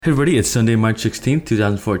Hey everybody, it's Sunday, March 16th,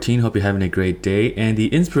 2014. Hope you're having a great day. And the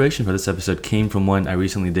inspiration for this episode came from one I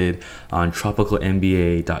recently did on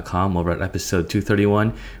tropicalmba.com over at episode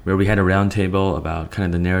 231, where we had a roundtable about kind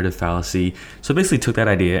of the narrative fallacy. So I basically took that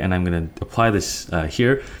idea and I'm going to apply this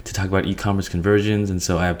here to talk about e-commerce conversions. And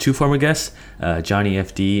so I have two former guests, Johnny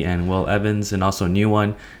FD and Will Evans, and also a new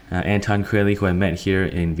one, Anton Crayley, who I met here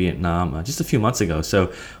in Vietnam just a few months ago.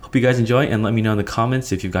 So hope you guys enjoy, and let me know in the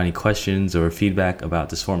comments if you've got any questions or feedback about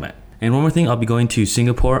this format. And one more thing, I'll be going to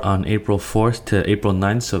Singapore on April 4th to April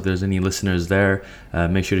 9th, so if there's any listeners there,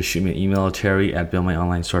 make sure to shoot me an email,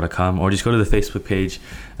 terry@buildmyonlinestore.com, or just go to the Facebook page.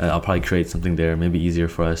 I'll probably create something there, maybe easier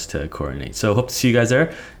for us to coordinate. So hope to see you guys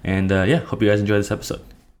there, and hope you guys enjoy this episode.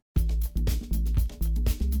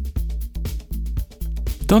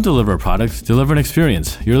 Don't deliver a product, deliver an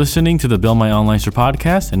experience. You're listening to the Build My Online Store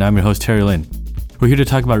podcast, and I'm your host, Terry Lin. We're here to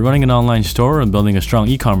talk about running an online store and building a strong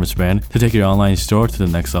e-commerce brand to take your online store to the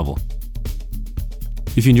next level.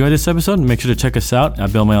 If you enjoyed this episode, make sure to check us out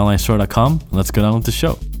at buildmyonlinestore.com. Let's get on with the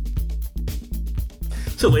show.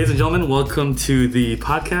 So ladies and gentlemen, welcome to the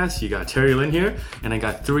podcast. You got Terry Lin here, and I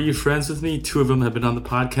got three friends with me. Two of them have been on the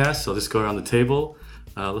podcast, so I'll just go around the table.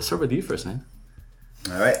 Let's start with you first, man.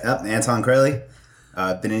 All right, Anton Crayley.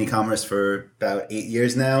 Been in e-commerce for about 8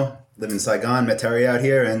 years now. Live in Saigon, met Terry out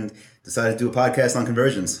here, and decided to do a podcast on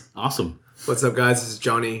conversions. Awesome. What's up, guys? This is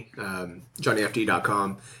Johnny,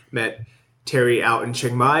 JohnnyFD.com. Met Terry out in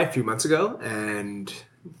Chiang Mai a few months ago, and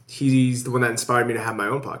he's the one that inspired me to have my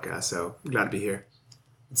own podcast, so I'm glad to be here.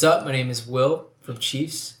 What's up? My name is Will from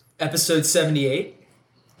Chiefs. Episode 78.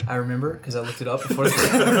 I remember because I looked it up before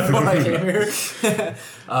I came here. But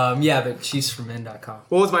chiefsformen.com.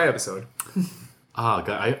 What was my episode? Oh,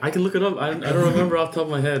 God, I can look it up. I don't remember off the top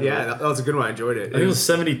of my head. Yeah, that was a good one. I enjoyed it. I think it was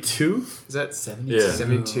 72. Is that 72? Yeah.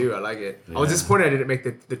 72? I like it. Yeah. I was disappointed I didn't make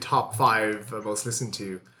the top 5 most listened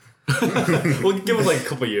to. We'll give it like a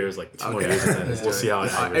couple years, like 2 more years, and then we'll see how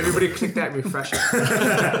it happens. Everybody click that and refresh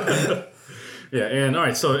it. Yeah, and all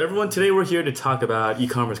right, so everyone, today we're here to talk about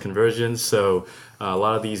e-commerce conversions. So a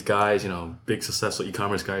lot of these guys, big successful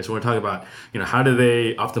e-commerce guys, so we're going to talk about, how do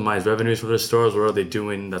they optimize revenues for their stores? What are they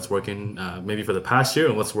doing that's working maybe for the past year,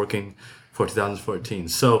 and what's working for 2014?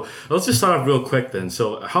 So let's just start off real quick then.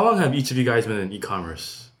 So how long have each of you guys been in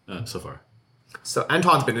e-commerce so far? So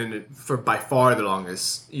Anton's been in it for by far the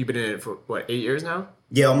longest. You've been in it for, 8 years now?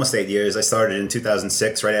 Yeah, almost 8 years. I started in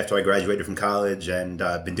 2006, right after I graduated from college, and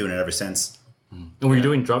been doing it ever since. And were you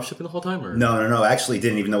doing dropshipping the whole time? Or? No. I actually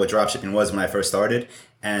didn't even know what dropshipping was when I first started.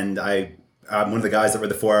 And I'm one of the guys that read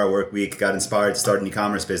the 4-Hour Work Week, got inspired to start an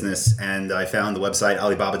e-commerce business. And I found the website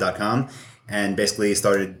Alibaba.com and basically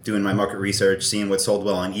started doing my market research, seeing what sold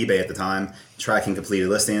well on eBay at the time, tracking completed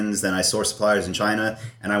listings. Then I sourced suppliers in China,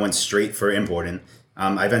 and I went straight for importing.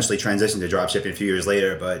 I eventually transitioned to dropshipping a few years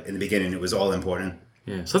later, but in the beginning, it was all importing.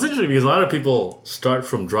 Yeah, so that's interesting because a lot of people start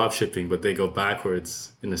from drop shipping, but they go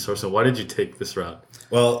backwards in the source. So why did you take this route?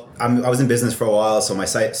 Well, I was in business for a while, so my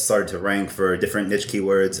site started to rank for different niche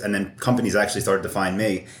keywords, and then companies actually started to find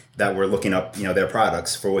me that were looking up, their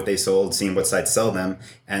products for what they sold, seeing what sites sell them,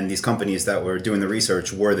 and these companies that were doing the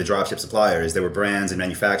research were the dropship suppliers. They were brands and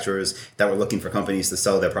manufacturers that were looking for companies to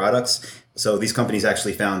sell their products. So these companies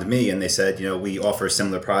actually found me, and they said, we offer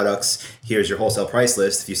similar products. Here's your wholesale price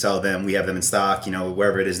list. If you sell them, we have them in stock,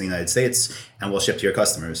 wherever it is in the United States, and we'll ship to your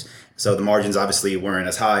customers. So the margins obviously weren't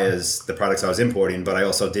as high as the products I was importing, but I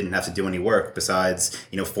also didn't have to do any work besides,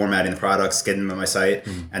 formatting the products, getting them on my site,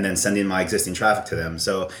 and then sending my existing traffic to them.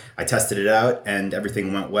 So I tested it out, and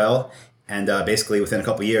everything went well. And basically within a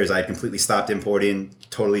couple of years, I completely stopped importing,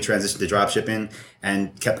 totally transitioned to dropshipping,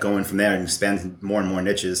 and kept going from there and expanding more and more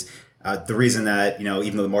niches. The reason that,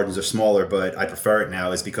 even though the margins are smaller, but I prefer it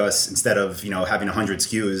now is because instead of, having 100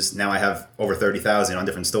 SKUs, now I have over 30,000 on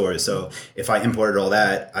different stores. So if I imported all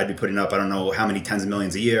that, I'd be putting up, I don't know how many tens of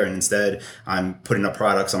millions a year. And instead I'm putting up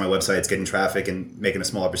products on my websites, getting traffic and making a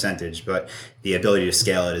smaller percentage. But the ability to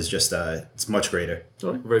scale it is just, it's much greater.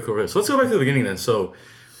 Oh, very cool. So let's go back to the beginning then. So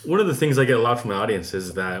one of the things I get a lot from the audience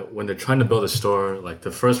is that when they're trying to build a store, like the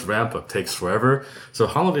first ramp up takes forever. So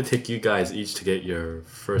how long did it take you guys each to get your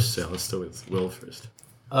first sale? Let's start with Will first.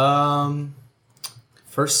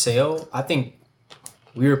 First sale, I think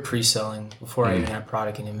we were pre-selling before I even had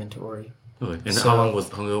product in inventory. Okay. And how long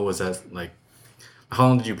ago was that? Like, how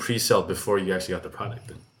long did you pre-sell before you actually got the product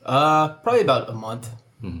then? Probably about a month.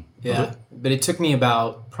 Mm-hmm. Yeah. Okay. But it took me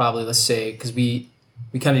about probably, let's say, because we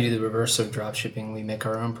kind of do the reverse of drop shipping. We make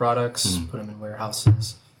our own products, put them in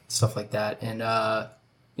warehouses, stuff like that. And,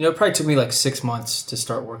 it probably took me like 6 months to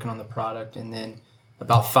start working on the product. And then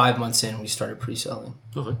about 5 months in, we started pre-selling.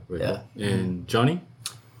 Okay. Very Yeah. cool. And Johnny?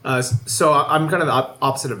 So I'm kind of the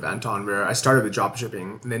opposite of Anton, where I started with drop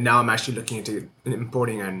shipping, and then now I'm actually looking into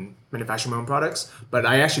importing and manufacturing my own products. But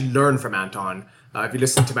I actually learned from Anton. If you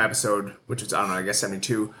listen to my episode, which was, I don't know, I guess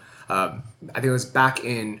 72, I think it was back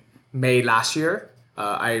in May last year,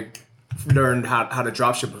 I learned how to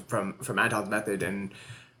drop ship from Anton's method, and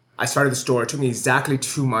I started the store. It took me exactly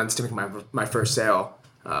 2 months to make my first sale,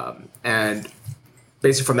 and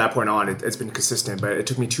basically from that point on, it's been consistent. But it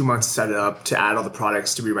took me 2 months to set it up, to add all the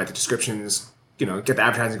products, to rewrite the descriptions, get the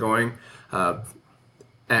advertising going,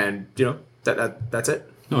 and that's it.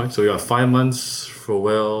 All right, so we got 5 months for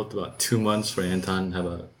Will, about 2 months for Anton.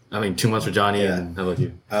 2 months for Johnny, and how about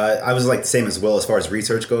you? I was like the same as Will as far as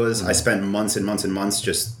research goes. I spent months and months and months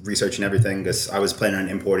just researching everything because I was planning on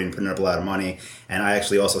importing, putting up a lot of money, and I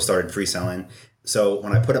actually also started pre-selling. So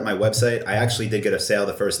when I put up my website, I actually did get a sale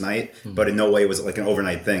the first night, but in no way was it like an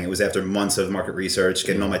overnight thing. It was after months of market research,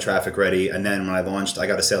 getting all my traffic ready, and then when I launched, I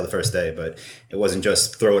got a sale the first day. But it wasn't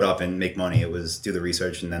just throw it up and make money. It was do the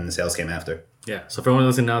research, and then the sales came after. Yeah. So for everyone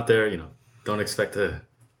listening out there, don't expect to.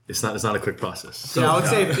 It's not a quick process. So, I would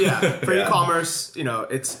say for e-commerce,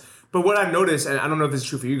 it's. But what I've noticed, and I don't know if this is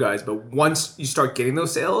true for you guys, but once you start getting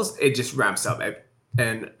those sales, it just ramps up.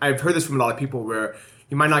 And I've heard this from a lot of people where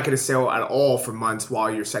you might not get a sale at all for months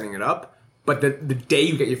while you're setting it up. But the day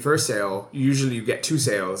you get your first sale, usually you get 2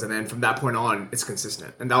 sales. And then from that point on, it's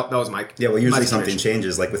consistent. And that was my Yeah, well, usually my something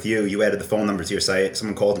changes. Like with you added the phone number to your site.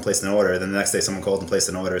 Someone called and placed an order. Then the next day, someone called and placed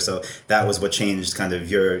an order. So that was what changed kind of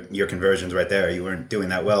your conversions right there. You weren't doing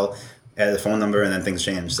that well. Added the phone number, and then things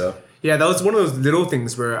changed. So yeah, that was one of those little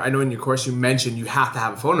things where I know in your course you mentioned you have to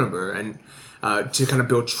have a phone number and to kind of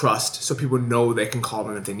build trust so people know they can call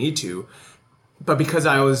them if they need to. But because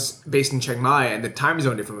I was based in Chiang Mai and the time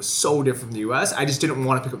zone difference was so different from the US, I just didn't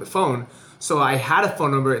want to pick up the phone. So I had a phone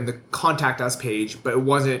number in the contact us page, but it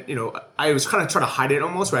wasn't, I was kind of trying to hide it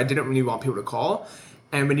almost, where I didn't really want people to call.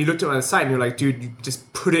 And when you looked at my site and you're like, dude, you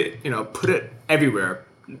just put it everywhere,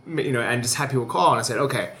 and just have people call. And I said,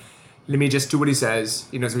 okay, let me just do what he says.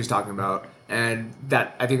 He knows what he's talking about. And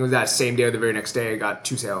that, I think it was that same day or the very next day, I got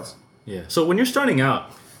 2 sales. Yeah. So when you're starting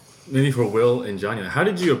out, maybe for Will and Johnny, how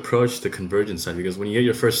did you approach the conversion side? Because when you get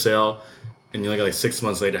your first sale and you're like 6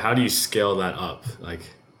 months later, how do you scale that up? Like,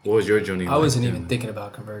 what was your journey like? I wasn't even thinking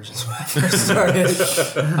about conversions when I first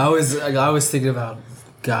started. I was thinking about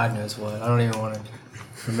God knows what. I don't even want to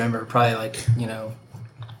remember. Probably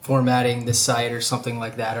formatting the site or something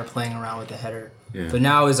like that, or playing around with the header. Yeah. But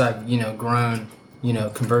now as I've grown,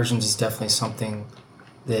 conversions is definitely something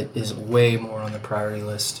that is way more on the priority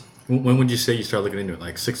list. When would you say you start looking into it?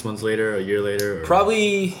 Like 6 months later, a year later? Or?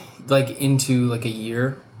 Probably into a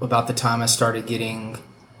year, about the time I started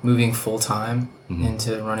moving full time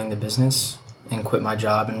into running the business, and quit my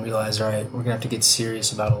job and realized, all right, we're going to have to get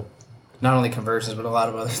serious about not only conversions, but a lot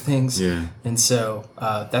of other things. Yeah. And so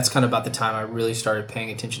that's kind of about the time I really started paying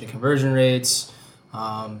attention to conversion rates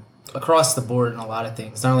across the board in a lot of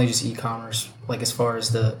things, not only just e-commerce, like as far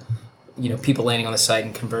as the, people landing on the site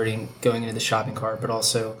and converting, going into the shopping cart, but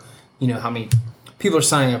also, how many people are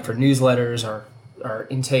signing up for newsletters, our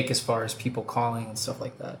intake as far as people calling and stuff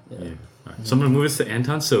like that. Yeah. All right. So I'm going to move this to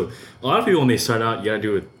Anton. So a lot of people, when they start out, you got to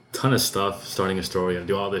do a ton of stuff, starting a store, you got to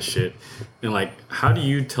do all this shit. And how do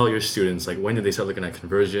you tell your students, when did they start looking at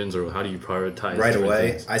conversions, or how do you prioritize? Right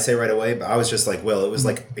away. I say right away, but I was just like, Will, it was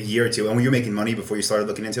like a year or two. And were you making money before you started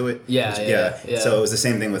looking into it? Yeah. So it was the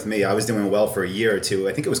same thing with me. I was doing well for a year or two.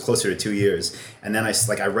 I think it was closer to 2 years. And then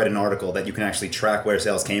I read an article that you can actually track where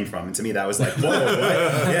sales came from. And to me, that was like, whoa, what?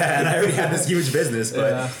 Yeah. And I already had this huge business.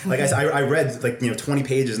 But I read 20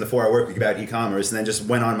 pages in the 4-Hour Workweek about e-commerce, and then just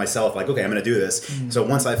went on myself like, okay, I'm going to do this. So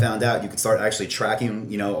once I found out you could start actually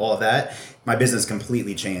tracking, all of that, my business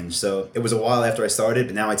completely changed. So it was a while after I started,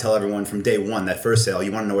 but now I tell everyone from day one, that first sale,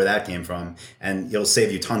 you want to know where that came from, and it'll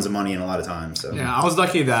save you tons of money and a lot of time. So yeah, I was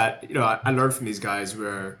lucky that I learned from these guys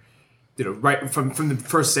where right from the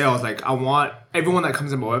first sale, it's I want everyone that comes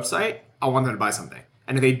to my website, I want them to buy something,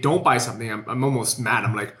 and if they don't buy something, I'm almost mad.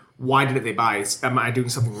 I'm like, why didn't they buy? Am I doing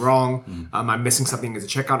something wrong? Am I missing something? Is the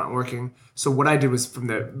checkout not working? So what I did was, from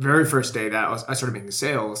the very first day that I started making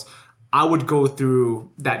sales, I would go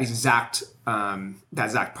through that exact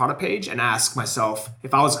product page and ask myself,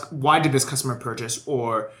 why did this customer purchase,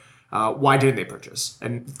 or why didn't they purchase?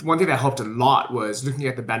 And one thing that helped a lot was looking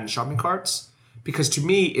at the abandoned shopping carts, because to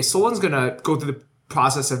me, if someone's gonna go through the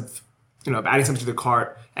process of adding something to the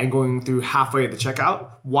cart and going through halfway of the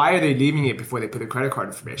checkout, why are they leaving it before they put their credit card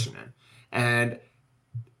information in? And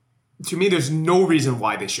to me, there's no reason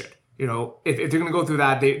why they should. If they're going to go through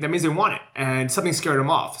that, that means they want it, and something scared them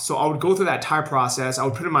off. So I would go through that entire process. I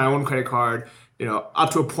would put in my own credit card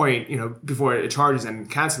up to a point, before it charges and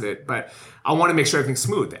cancel it. But I want to make sure everything's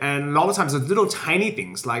smooth. And a lot of times, it's little tiny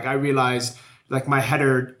things. Like I realized, like my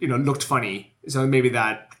header, looked funny. So maybe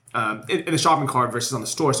that in the shopping cart versus on the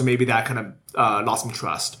store. So maybe that kind of lost some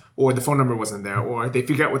trust, or the phone number wasn't there, or they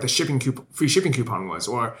forget what the free shipping coupon was,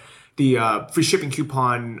 or the free shipping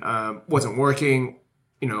coupon wasn't working.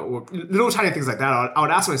 Or little tiny things like that. I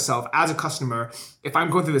would ask myself as a customer, if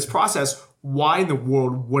I'm going through this process, why in the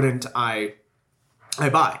world wouldn't I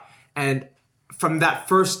buy? And from that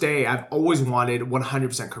first day, I've always wanted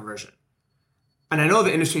 100% conversion. And I know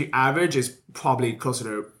the industry average is probably closer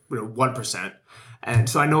to 1%. And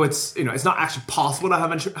so I know it's not actually possible to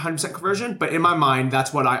have 100% conversion, but in my mind,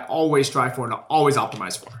 that's what I always strive for and always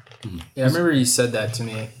optimize for. Yeah, I remember you said that to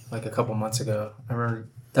me like a couple months ago. I remember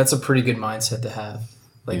that's a pretty good mindset to have.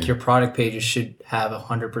 Like your product pages should have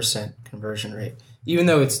 100% conversion rate, even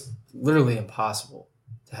though it's literally impossible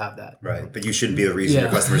to have that. Right, but you shouldn't be the reason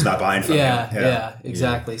your customer's not buying from you. Yeah,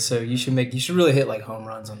 exactly. So you should really hit like home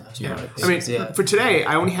runs on those product pages. I mean, for today,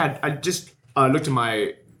 I just looked at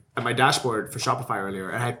my dashboard for Shopify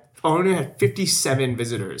earlier, and I only had 57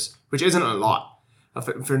 visitors, which isn't a lot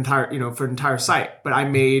for entire site. But I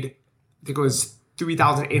made, I think it was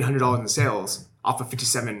 $3,800 in sales off of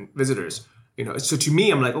 57 visitors. So to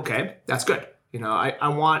me, I'm like, okay, that's good. I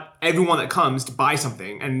want everyone that comes to buy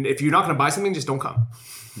something. And if you're not going to buy something, just don't come.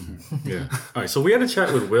 Yeah. All right. So we had a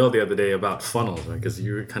chat with Will the other day about funnels, right? Because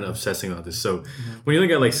you were kind of obsessing about this. So when you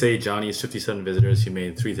look at, like, say, Johnny's 57 visitors, he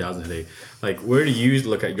made 3,000 today. Like, where do you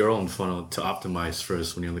look at your own funnel to optimize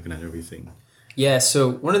first when you're looking at everything? Yeah.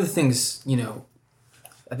 So one of the things,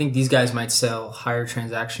 I think these guys might sell higher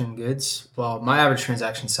transaction goods. Well, my average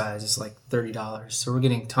transaction size is like $30. So we're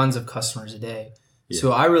getting tons of customers a day. Yeah.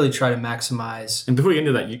 So I really try to maximize. And before we get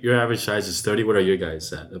into that, your average size is 30. What are your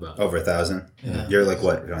guys at about? Over 1,000. Yeah. You're like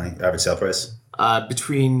what, Johnny? Average sale price?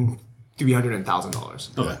 Between $300 and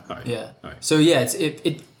 $1,000. Okay. All right. Yeah. All right. So yeah,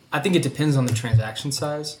 I think it depends on the transaction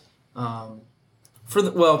size.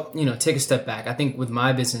 Take a step back. I think with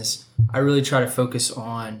my business, I really try to focus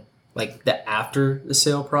on like the after the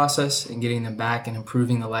sale process and getting them back and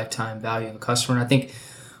improving the lifetime value of the customer. And I think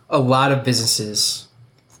a lot of businesses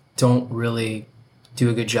don't really do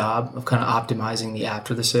a good job of kind of optimizing the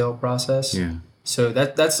after the sale process. Yeah. So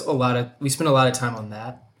that's we spend a lot of time on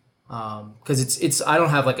that. Because it's I don't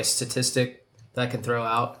have like a statistic that I can throw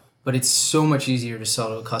out, but it's so much easier to sell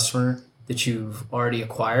to a customer that you've already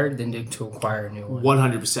acquired than to acquire a new one.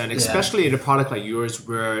 100%, especially in a product like yours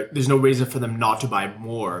where there's no reason for them not to buy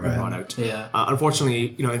more of your product. Yeah.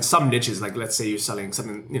 Unfortunately, in some niches, like let's say you're selling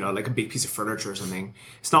something, like a big piece of furniture or something,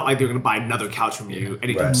 it's not like they're going to buy another couch from you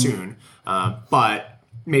anytime soon. But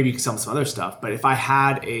maybe you can sell some other stuff. But if I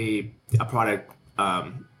had a product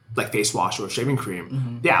like face wash or shaving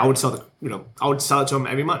cream, I would sell I would sell it to them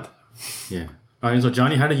every month. Yeah. All right. So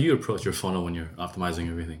Johnny, how do you approach your funnel when you're optimizing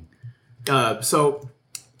everything? So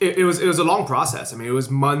it was a long process. I mean, it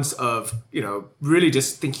was months of, really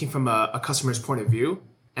just thinking from a customer's point of view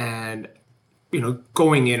and,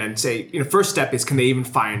 going in and say, first step is, can they even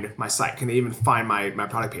find my site? Can they even find my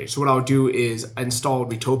product page? So what I'll do is install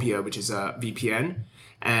Retopia, which is a VPN,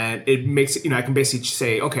 and it makes it, I can basically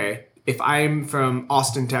say, okay, if I'm from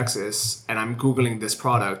Austin, Texas, and I'm Googling this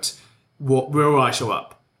product, where will I show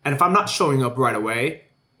up? And if I'm not showing up right away,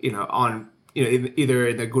 on either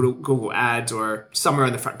in the Google Ads or somewhere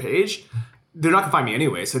on the front page, they're not gonna find me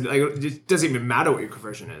anyway. So it doesn't even matter what your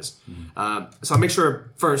conversion is. So I'll make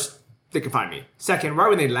sure first they can find me. Second, right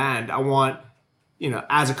when they land, I want,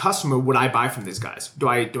 as a customer, would I buy from these guys? Do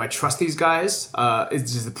I trust these guys?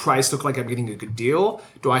 Does the price look like I'm getting a good deal?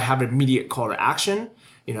 Do I have an immediate call to action?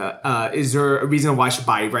 Is there a reason why I should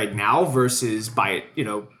buy right now versus buy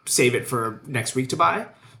it, save it for next week to buy?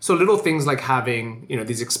 So little things like having,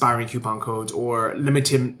 these expiring coupon codes or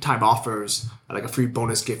limited time offers, like a free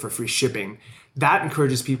bonus gift or free shipping, that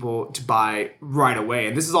encourages people to buy right away.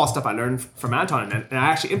 And this is all stuff I learned from Anton, and I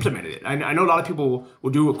actually implemented it. I know a lot of people will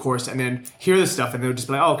do a course and then hear this stuff and they'll just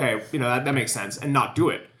be like, oh, okay, that makes sense, and not do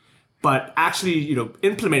it. But actually,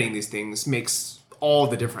 implementing these things makes all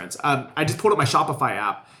the difference. I just pulled up my Shopify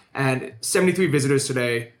app and 73 visitors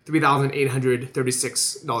today,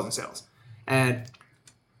 $3,836 in sales. And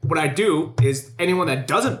what I do is anyone that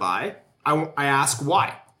doesn't buy, I ask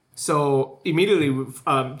why. So immediately,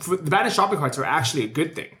 the Vanish shopping carts are actually a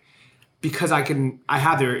good thing because I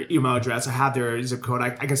have their email address, I have their zip code, I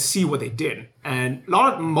can see what they did. And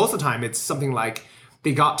most of the time, it's something like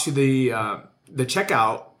they got to the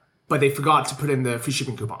checkout, but they forgot to put in the free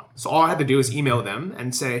shipping coupon. So all I had to do is email them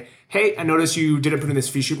and say, hey, I noticed you didn't put in this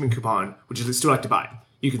free shipping coupon. Would you still like to buy?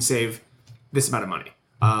 You can save this amount of money.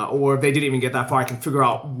 or if they didn't even get that far, I can figure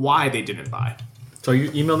out why they didn't buy. So are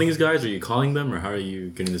you emailing these guys? Or are you calling them? Or how are you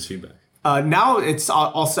getting this feedback? Now it's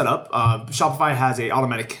all set up. Shopify has a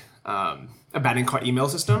automatic abandoned cart email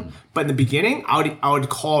system. But in the beginning, I would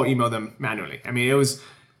call or email them manually. I mean, it was,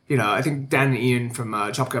 I think Dan and Ian from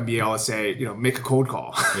Tropical MBA always say, make a cold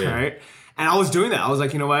call, right? And I was doing that. I was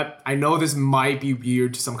like, you know what? I know this might be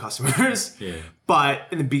weird to some customers, but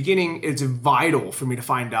in the beginning, it's vital for me to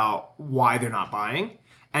find out why they're not buying,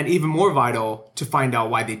 and even more vital to find out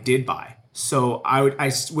why they did buy. So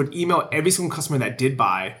I would email every single customer that did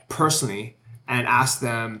buy personally and ask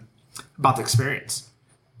them about the experience.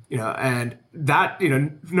 And that,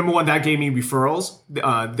 number one, that gave me referrals.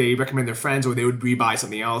 They recommend their friends, or they would rebuy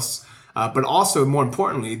something else. But also, more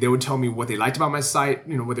importantly, they would tell me what they liked about my site,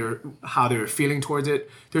 how they were feeling towards it.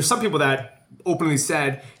 There's some people that openly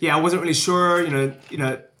said, I wasn't really sure,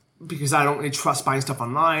 because I don't really trust buying stuff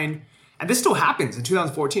online. And this still happens in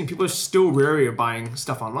 2014. People are still wary of buying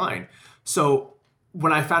stuff online. So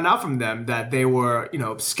when I found out from them that they were,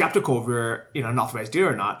 skeptical of whether, an authorized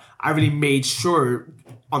dealer or not, I really made sure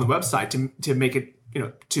on the website to make it,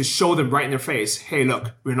 to show them right in their face, hey,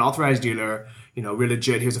 look, we're an authorized dealer, we're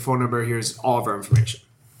legit. Here's a phone number. Here's all of our information.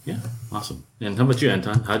 Yeah, awesome. And how about you,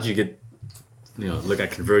 Anton? How did you get, look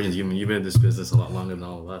at conversions? You've been in this business a lot longer than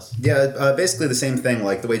all of us. Yeah, basically the same thing.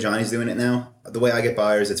 Like the way Johnny's doing it now, the way I get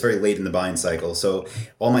buyers, it's very late in the buying cycle. So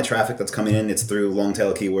all my traffic that's coming in, it's through long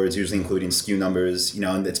tail keywords, usually including SKU numbers,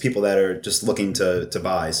 and it's people that are just looking to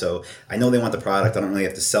buy. So I know they want the product. I don't really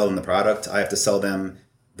have to sell them the product. I have to sell them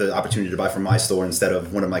the opportunity to buy from my store instead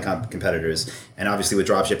of one of my competitors. And obviously with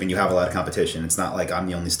dropshipping, you have a lot of competition. It's not like I'm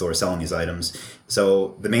the only store selling these items.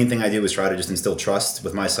 So the main thing I do is try to just instill trust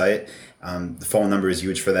with my site. The phone number is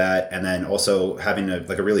huge for that. And then also having a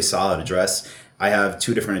really solid address. I have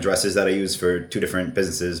 2 different addresses that I use for 2 different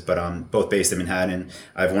businesses, but both based in Manhattan.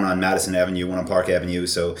 I have one on Madison Avenue, one on Park Avenue.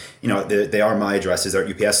 So, they are my addresses. They're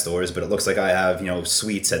UPS stores, but it looks like I have,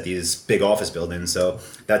 suites at these big office buildings. So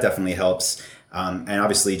that definitely helps. And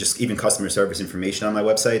obviously just even customer service information on my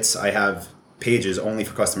websites. I have pages only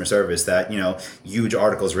for customer service that, huge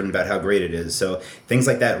articles written about how great it is. So things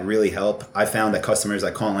like that really help. I found that customers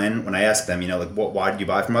that call in, when I ask them, why did you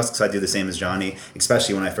buy from us? Because I do the same as Johnny,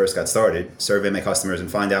 especially when I first got started, survey my customers and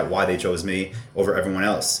find out why they chose me over everyone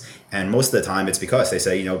else. And most of the time it's because they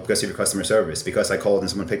say, because of your customer service, because I called and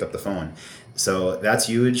someone picked up the phone. So that's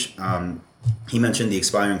huge. He mentioned the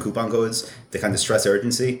expiring coupon codes, the kind of stress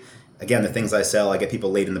urgency. Again, the things I sell, I get people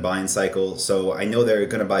late in the buying cycle. So I know they're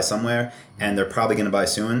going to buy somewhere and they're probably going to buy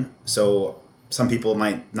soon. So some people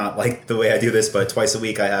might not like the way I do this, but twice a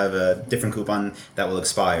week I have a different coupon that will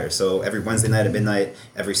expire. So every Wednesday night at midnight,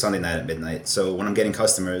 every Sunday night at midnight. So when I'm getting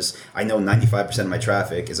customers, I know 95% of my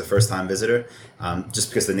traffic is a first-time visitor, just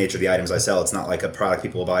because of the nature of the items I sell. It's not like a product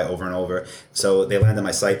people will buy over and over. So they land on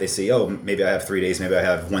my site, they see, maybe I have 3 days, maybe I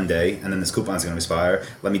have 1 day, and then this coupon's going to expire.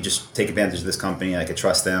 Let me just take advantage of this company. I can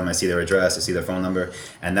trust them. I see their address. I see their phone number.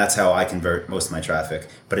 And that's how I convert most of my traffic.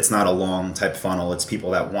 But it's not a long type funnel. It's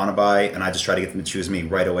people that want to buy, and I just try to get them to choose me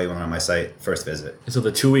right away when they're on my site first visit. And so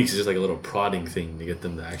the 2 weeks is just like a little prodding thing to get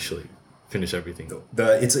them to actually finish everything.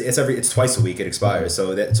 It's twice a week it expires,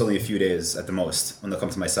 so it's only a few days at the most when they'll come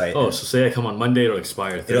to my site. Oh, so say I come on Monday, it'll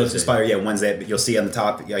expire Thursday. It'll expire, Wednesday. But you'll see on the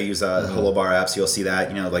top, I use Hello Bar app, so you'll see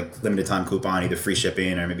that, like limited time coupon, either free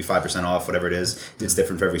shipping or maybe 5% off, whatever it is. It's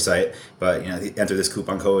different for every site. But, enter this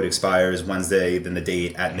coupon code, expires Wednesday, then the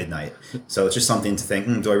date at midnight. So it's just something to think,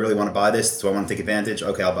 do I really want to buy this? Do I want to take advantage?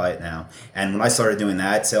 Okay, I'll buy it now. And when I started doing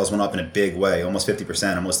that, sales went up in a big way, almost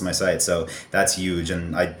 50% on most of my sites. So that's huge,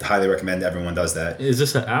 and I highly recommend everyone does that. Is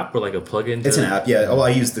this an app or like a plugin? It's an app, yeah. I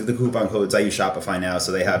use the coupon codes. I use Shopify now,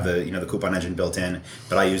 so they have the coupon engine built in.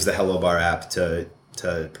 But I use the Hello Bar app to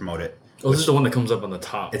promote it. Oh, this is the one that comes up on the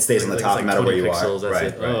top. It stays on the top no matter where you pixels, are.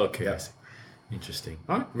 That's it. Oh, okay. Yep. Interesting.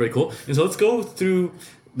 All right, very cool. And so let's go through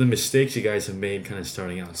the mistakes you guys have made kind of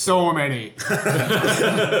starting out. So many.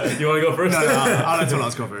 You want to go first? No, I'll let someone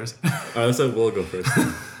else go first. All right, we'll go first.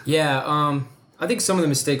 Yeah, I think some of the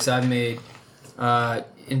mistakes I've made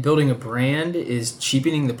in building a brand is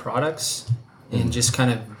cheapening the products and just kind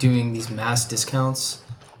of doing these mass discounts.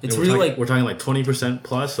 It's really we're talking like 20%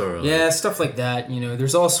 plus, or yeah, stuff like that.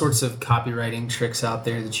 There's all sorts of copywriting tricks out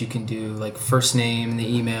there that you can do, like first name in the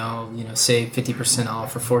email, say 50%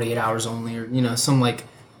 off for 48 hours only, or some like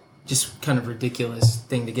just kind of ridiculous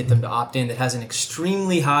thing to get them to opt in that has an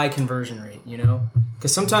extremely high conversion rate.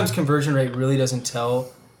 Because sometimes conversion rate really doesn't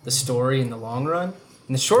tell the story in the long run.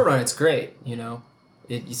 In the short run, it's great.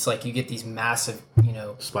 It's like you get these massive,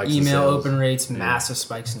 spikes email open rates, massive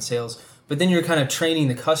spikes in sales. But then you're kind of training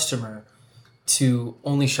the customer to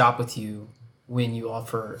only shop with you when you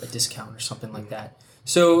offer a discount or something like that.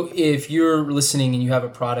 So if you're listening and you have a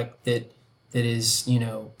product that is,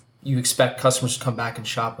 you expect customers to come back and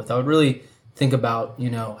shop with, I would really think about,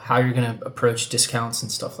 how you're going to approach discounts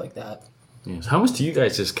and stuff like that. Yes. How much do you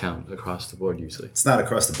guys discount across the board usually? It's not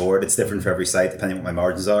across the board. It's different for every site depending on what my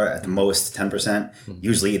margins are. At the most, 10%.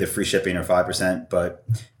 Usually either free shipping or 5%. But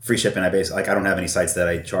free shipping, I don't have any sites that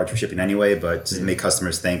I charge for shipping anyway. But to make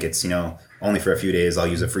customers think it's only for a few days, I'll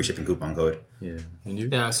use a free shipping coupon code. Yeah. And you?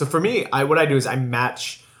 Yeah. So for me, what I do is I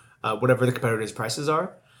match whatever the competitors' prices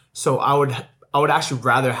are. So I would actually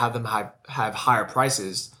rather have them have higher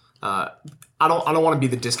prices. I don't want to be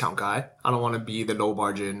the discount guy. I don't want to be the low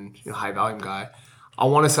margin, high volume guy. I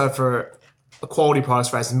want to sell for a quality products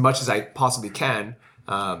for as much as I possibly can,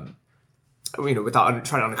 without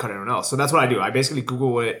trying to undercut anyone else. So that's what I do. I basically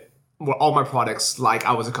Google all my products like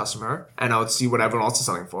I was a customer, and I would see what everyone else is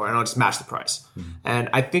selling for, and I'll just match the price. And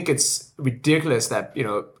I think it's ridiculous that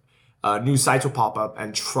new sites will pop up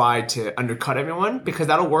and try to undercut everyone, because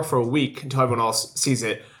that'll work for a week until everyone else sees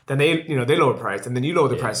it. Then they lower price, and then you lower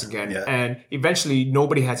the price again, and eventually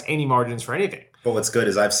nobody has any margins for anything. But what's good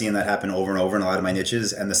is I've seen that happen over and over in a lot of my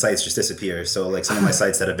niches, and the sites just disappear. So like some of my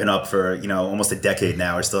sites that have been up for almost a decade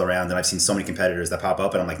now are still around, and I've seen so many competitors that pop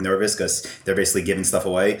up, and I'm like nervous because they're basically giving stuff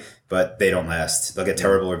away, but they don't last. They'll get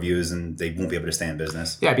terrible reviews, and they won't be able to stay in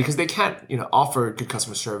business. Yeah, because they can't offer good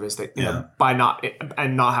customer service by not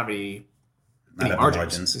have any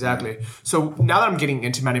margins. Exactly. Yeah. So now that I'm getting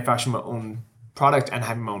into manufacturing my own product and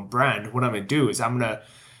having my own brand, what I'm gonna do is I'm gonna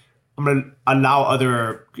allow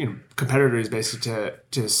other competitors basically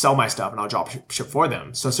to sell my stuff, and I'll drop ship for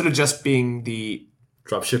them. So instead of just being the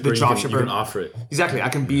drop shipper, you can offer it. Exactly. I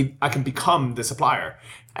can become the supplier.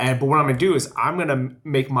 But what I'm gonna do is I'm gonna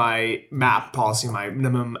make my MAP policy, my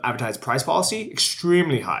minimum advertised price policy,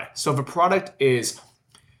 extremely high. So if a product is,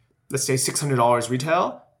 let's say, $600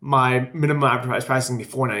 retail, my minimum advertised price is gonna be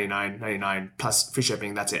 $499.99 plus free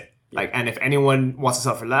shipping. That's it. And if anyone wants to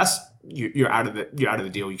sell for less, you're out of the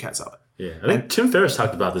deal. You can't sell it. Yeah, I think Tim Ferriss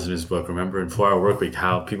talked about this in his book. Remember, in 4 Hour Workweek,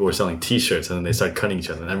 how people were selling T-shirts and then they start cutting each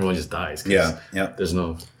other, and everyone just dies. Yeah. There's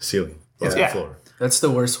no ceiling. It's the floor. That's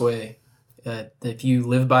the worst way. If you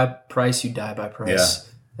live by price, you die by price.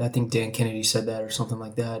 Yeah. I think Dan Kennedy said that or something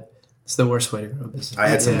like that. It's the worst way to grow a business. I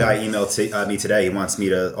had some guy email me today. He wants me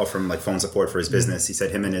to offer him phone support for his business. He said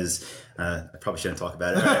him and his, I probably shouldn't talk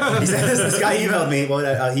about it. He said this guy emailed me.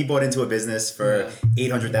 Well, he bought into a business for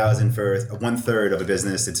 $800,000 for 1/3 of a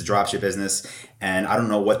business. It's a dropship business, and I don't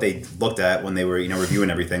know what they looked at when they were reviewing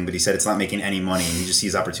everything. But he said it's not making any money, and he just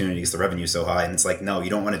sees opportunities. The revenue's so high, and it's like, no, you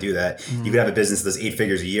don't want to do that. You could have a business that does 8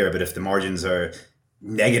 figures a year, but if the margins are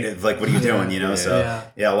negative, what are you doing?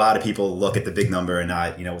 A lot of people look at the big number and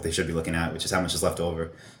not what they should be looking at, which is how much is left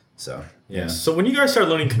over. So So when you guys started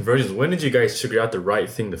learning conversions, when did you guys figure out the right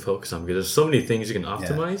thing to focus on? Because there's so many things you can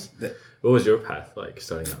optimize. What was your path like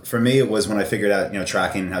starting out? For me, it was when I figured out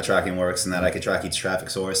tracking and how tracking works, and that I could track each traffic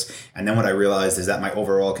source. And then what I realized is that my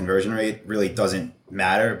overall conversion rate really doesn't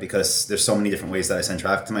matter, because there's so many different ways that I send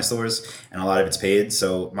traffic to my stores, and a lot of it's paid.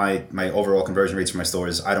 So my overall conversion rates for my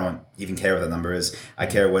stores, I don't even care what that number is. I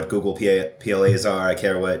care what Google PLAs are. I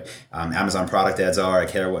care what Amazon product ads are. I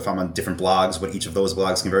care if I'm on different blogs, what each of those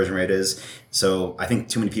blogs conversion rate is. So I think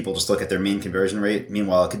too many people just look at their mean conversion rate.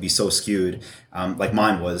 Meanwhile, it could be so skewed, like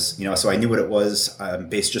mine was. So I knew what it was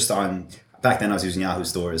based just on. Back then, I was using Yahoo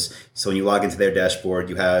stores. So when you log into their dashboard,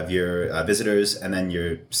 you have your visitors and then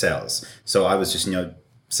your sales. So I was just,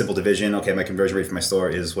 simple division. Okay, my conversion rate for my store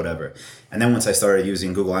is whatever. And then once I started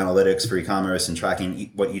using Google Analytics for e-commerce and tracking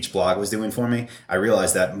what each blog was doing for me, I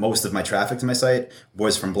realized that most of my traffic to my site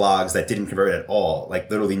was from blogs that didn't convert at all. Like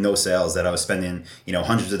literally no sales, that I was spending,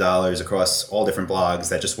 hundreds of dollars across all different blogs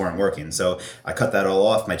that just weren't working. So I cut that all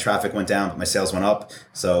off. My traffic went down, but my sales went up.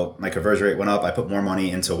 So my conversion rate went up. I put more money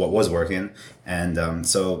into what was working. And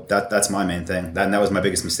so that's my main thing. That was my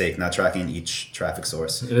biggest mistake, not tracking each traffic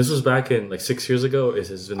source. And this was back in 6 years ago?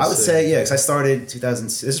 I would say, because I started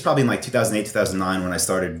this is probably in 2008, 2009 when I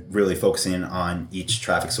started really focusing on each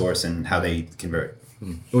traffic source and how they convert.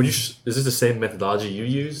 Is this the same methodology you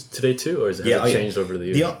use today too, or has it changed over the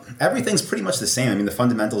years? Everything's pretty much the same. I mean, the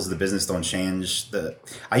fundamentals of the business don't change.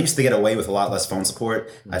 I used to get away with a lot less phone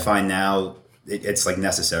support. I find now it's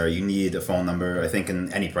necessary. You need a phone number, I think,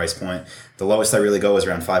 in any price point. The lowest I really go is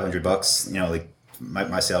around $500,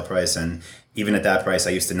 my sale price. And even at that price, I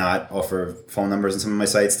used to not offer phone numbers in some of my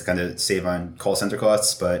sites to kind of save on call center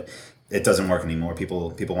costs, but it doesn't work anymore.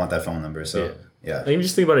 People want that phone number. So yeah. You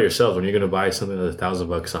just think about it yourself. When you're going to buy something that's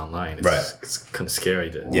 $1,000 online, it's kind of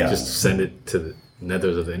scary to just send it to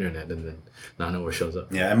nethers of the internet, and then now nowhere shows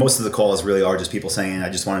up. Yeah, and most of the calls really are just people saying, "I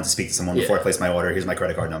just wanted to speak to someone before I place my order. Here's my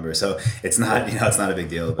credit card number." So it's not, it's not a big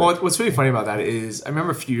deal. But. Well, what's really funny about that is I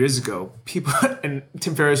remember a few years ago, people and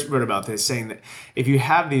Tim Ferriss wrote about this, saying that if you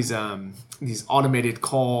have these automated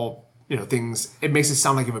call, things, it makes it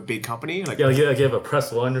sound like you have a big company. Like you have a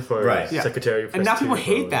press one for secretary. And now people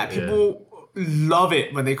hate that. People love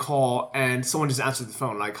it when they call and someone just answers the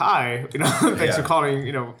phone, like, "Hi, thanks for calling."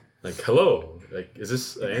 Like, hello. Like, is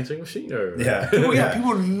this an answering machine or?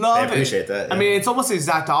 People love it. I appreciate that. Yeah. I mean, it's almost the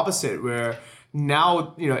exact opposite. Where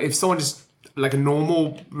now, if someone just like a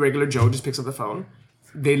normal regular Joe just picks up the phone,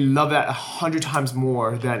 they love that 100 times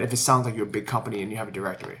more than if it sounds like you're a big company and you have a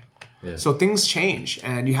directory. Yeah. So things change,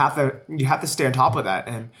 and you have to stay on top of that.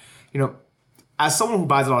 And as someone who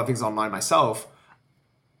buys a lot of things online myself,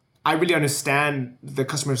 I really understand the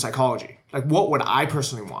customer psychology. Like, what would I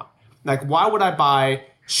personally want? Like, why would I buy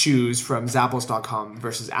shoes from Zappos.com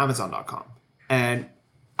versus Amazon.com? And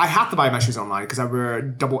I have to buy my shoes online because I wear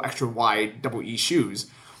double extra wide, double E shoes.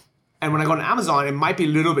 And when I go on Amazon, it might be a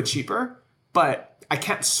little bit cheaper, but I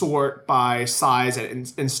can't sort by size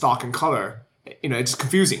and in stock and color. It's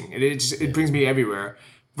confusing. It brings me everywhere.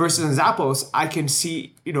 Versus in Zappos, I can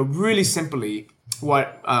see, really simply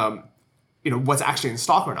what, what's actually in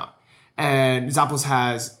stock or not. And Zappos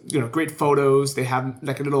has, great photos. They have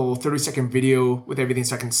like a little 30-second video with everything,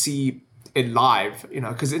 so I can see it live,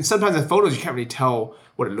 because sometimes in photos you can't really tell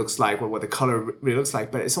what it looks like or what the color really looks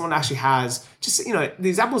like. But if someone actually has just,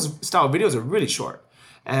 the Zappos style videos are really short,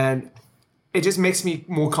 and it just makes me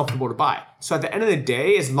more comfortable to buy. So at the end of the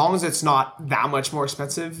day, as long as it's not that much more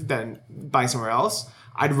expensive than buying somewhere else,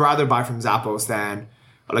 I'd rather buy from Zappos than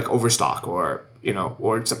like Overstock or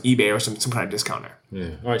some eBay or some kind of discounter. Yeah.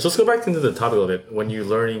 All right. So let's go back into the topic a little bit. When you were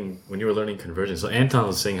learning conversion. So Anton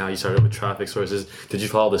was saying how you started with traffic sources. Did you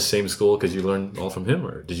follow the same school because you learned all from him,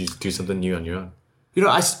 or did you do something new on your own?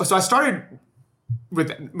 I started with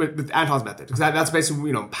Anton's method, because that's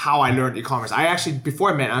basically how I learned e-commerce. I actually, before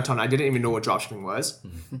I met Anton, I didn't even know what dropshipping was,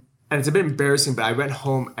 and it's a bit embarrassing. But I went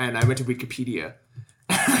home and I went to Wikipedia.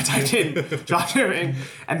 I typed in dropshipping,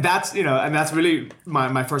 and that's really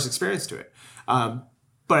my first experience to it.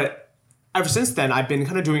 But ever since then, I've been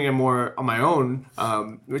kind of doing it more on my own,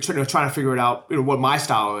 trying to figure it out, what my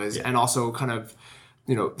style is, and also kind of,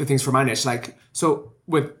 the things for my niche. Like, so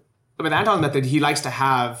with Anton's method, he likes to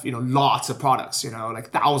have, lots of products,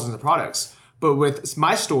 like thousands of products. But with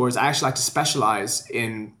my stores, I actually like to specialize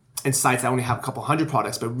in sites that only have a couple hundred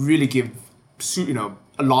products, but really give,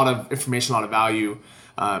 a lot of information, a lot of value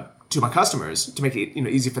to my customers to make it,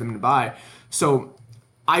 easy for them to buy. So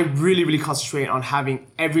I really, really concentrate on having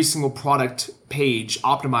every single product page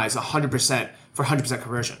optimized 100% for 100%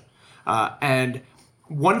 conversion. And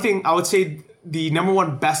one thing I would say, the number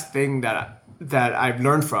one best thing that I've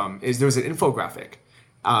learned from is there was an infographic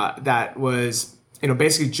that was,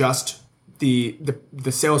 basically just the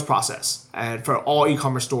sales process, and for all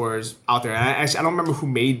e-commerce stores out there. And I don't remember who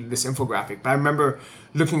made this infographic, but I remember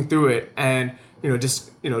looking through it and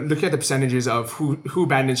looking at the percentages of who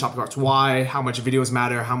abandoned shopping carts, why, how much videos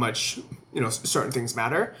matter, how much certain things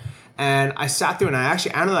matter. And I sat through and I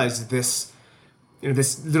actually analyzed this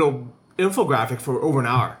this little infographic for over an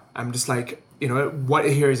hour. I'm just like, what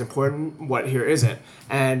here is important, what here isn't.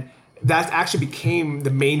 And that actually became the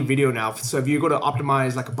main video now. So if you go to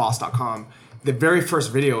optimizelakeaboss.com, the very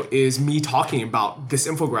first video is me talking about this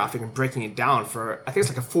infographic and breaking it down for, I think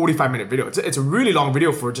it's like a 45-minute video. It's a really long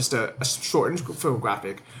video for just a short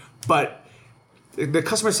infographic, but the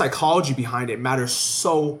customer psychology behind it matters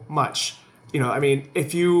so much.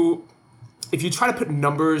 If you try to put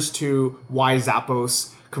numbers to why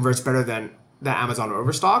Zappos converts better than Amazon or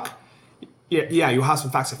Overstock, yeah, you have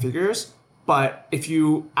some facts and figures. But if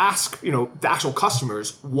you ask, the actual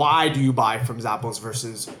customers, why do you buy from Zappos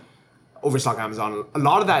versus Overstock, Amazon? A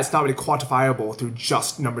lot of that is not really quantifiable through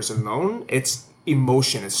just numbers alone. It's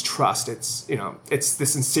emotion, it's trust, it's the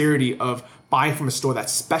sincerity of buying from a store that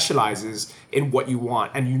specializes in what you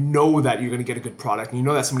want, and that you're going to get a good product, and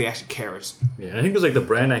that somebody actually cares. Yeah, and I think there's like the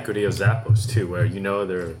brand equity of Zappos too, where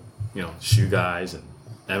they're shoe guys, and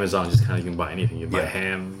Amazon just kind of, you can buy anything. You buy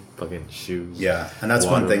ham, fucking shoes. Yeah, and that's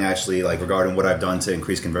water. One thing actually, like regarding what I've done to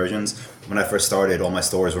increase conversions. When I first started, all my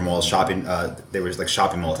stores were more shopping. They were like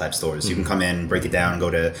shopping mall type stores. You can come in, break it down, go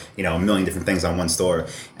to a million different things on one store.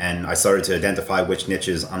 And I started to identify which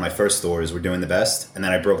niches on my first stores were doing the best, and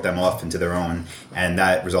then I broke them off into their own, and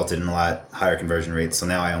that resulted in a lot higher conversion rates. So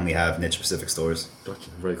now I only have niche specific stores.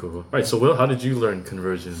 Gotcha. Very cool. All right. So Will, how did you learn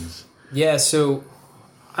conversions? Yeah. So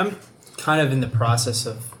I'm kind of in the process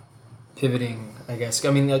of pivoting I guess.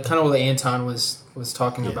 I mean, kind of what Anton was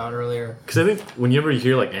talking about earlier. Because I think whenever you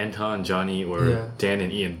hear like Anton, Johnny, or Dan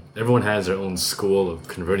and Ian, everyone has their own school of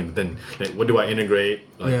converting. But then, like, what do I integrate?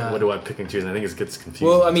 Like, what do I pick and choose? And I think it gets confusing.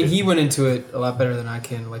 Well, I mean, he went into it a lot better than I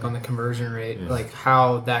can, like on the conversion rate, like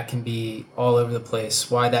how that can be all over the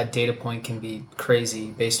place, why that data point can be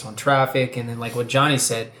crazy based on traffic, and then like what Johnny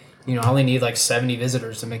said, I only need like 70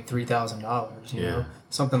 visitors to make $3,000, you know,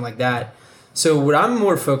 something like that. So what I'm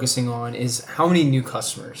more focusing on is how many new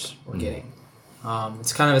customers we're getting.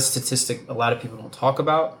 It's kind of a statistic a lot of people don't talk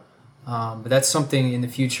about, but that's something in the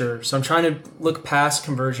future. So I'm trying to look past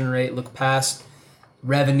conversion rate, look past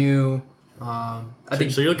revenue. I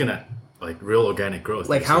think so. You're looking at like real organic growth,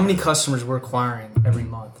 like how many customers we're acquiring every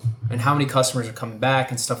month, and how many customers are coming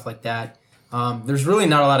back and stuff like that. There's really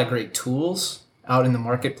not a lot of great tools out in the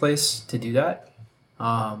marketplace to do that.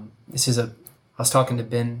 I was talking to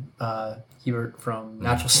Ben Hebert from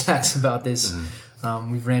Natural Snacks about this.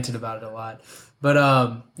 We've ranted about it a lot, but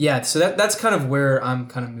so that's kind of where I'm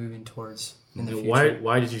kind of moving towards in the future.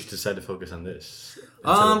 Why did you decide to focus on this?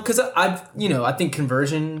 Because I think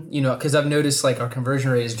conversion, because I've noticed like our conversion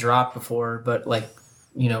rate has dropped before, but like,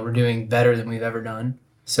 we're doing better than we've ever done.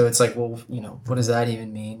 So it's like, well, what does that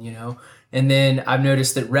even mean, And then I've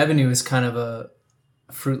noticed that revenue is kind of a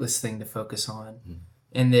fruitless thing to focus on.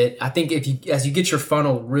 And that I think as you get your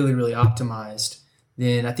funnel really, really optimized,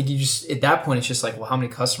 then I think at that point, it's just like, well, how many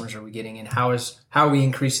customers are we getting, and how are we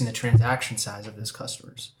increasing the transaction size of those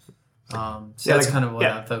customers? So that's kind of what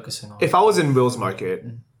I'm focusing on. If I was in Will's market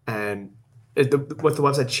and with the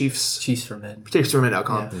website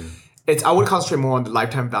chiefsformen.com, I would concentrate more on the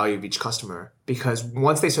lifetime value of each customer, because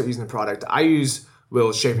once they start using the product, I use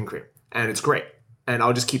Will's shaving cream and it's great, and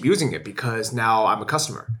I'll just keep using it because now I'm a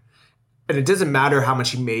customer. And it doesn't matter how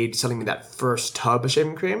much he made selling me that first tub of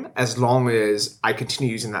shaving cream, as long as I continue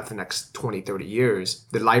using that for the next 20, 30 years,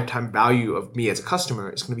 the lifetime value of me as a customer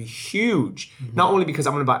is going to be huge. Not only because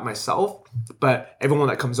I'm going to buy it myself, but everyone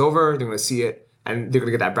that comes over, they're going to see it and they're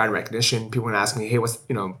going to get that brand recognition. People are going to ask me, hey, what's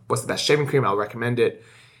the best shaving cream? I'll recommend it.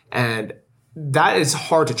 And that is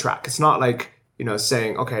hard to track. It's not like,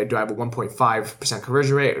 saying, okay, do I have a 1.5%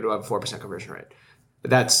 conversion rate or do I have a 4% conversion rate?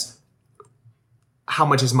 That's how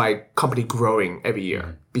much is my company growing every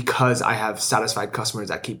year, because I have satisfied customers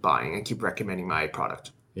that keep buying and keep recommending my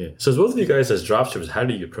product. Yeah. So as both of you guys as dropshippers, how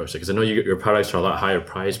do you approach it? Because I know your products are a lot higher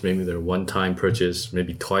priced. Maybe they're one-time purchase,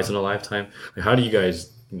 maybe twice in a lifetime. Like, how do you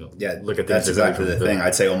guys look at that's exactly the thing.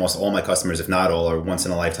 I'd say almost all my customers, if not all, are once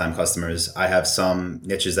in a lifetime customers. I have some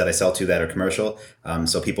niches that I sell to that are commercial.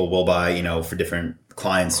 So people will buy, for different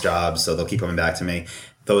clients' jobs. So they'll keep coming back to me.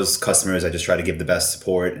 Those customers, I just try to give the best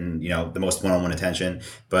support and, the most one-on-one attention.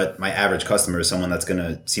 But my average customer is someone that's going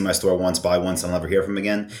to see my store once, buy once, and I'll never hear from them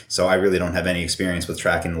again. So I really don't have any experience with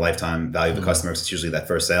tracking the lifetime value of the customer. It's usually that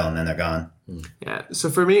first sale and then they're gone. Yeah. So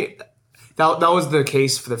for me, that was the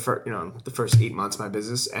case for the first 8 months of my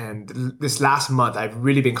business. And this last month, I've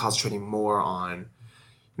really been concentrating more on,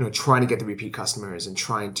 trying to get the repeat customers and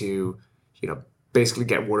trying to, basically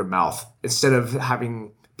get word of mouth instead of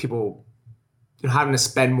having people having to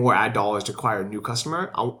spend more ad dollars to acquire a new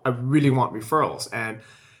customer. I really want referrals. And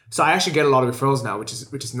so I actually get a lot of referrals now, which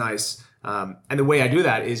is nice. And the way I do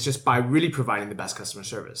that is just by really providing the best customer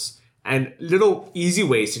service. And little easy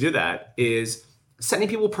ways to do that is sending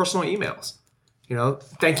people personal emails,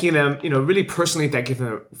 thanking them, really personally thanking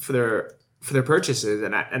them for their purchases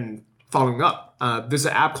and following up. There's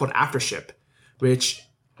an app called Aftership, which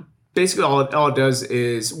basically all it does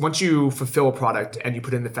is once you fulfill a product and you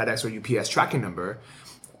put in the FedEx or UPS tracking number,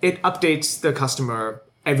 it updates the customer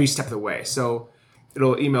every step of the way. So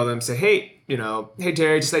it'll email them, say, hey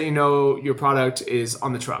Terry, just let you know your product is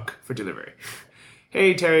on the truck for delivery.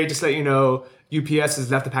 Hey Terry, just let you know UPS has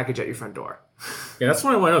left the package at your front door. Yeah, that's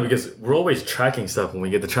what I want to know, because we're always tracking stuff. When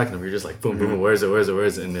we get the tracking number, you're just like, boom, boom, where is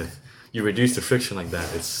it? And if you reduce the friction like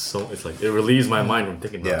that, it's like it relieves my mind from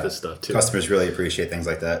thinking about this stuff too. Customers really appreciate things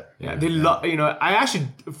like that. Yeah, they love. I actually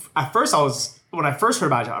at first when I first heard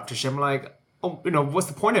about Aftership, I'm like, what's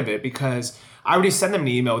the point of it? Because I already sent them an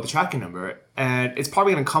email with the tracking number, and it's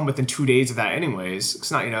probably going to come within 2 days of that anyways.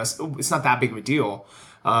 It's not it's not that big of a deal.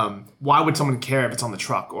 Why would someone care if it's on the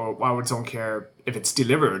truck, or why would someone care if it's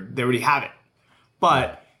delivered? They already have it.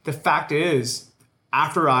 But the fact is,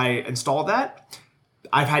 after I installed that,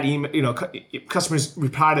 I've had customers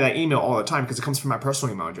reply to that email all the time because it comes from my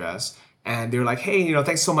personal email address. And they're like, hey,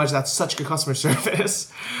 thanks so much. That's such good customer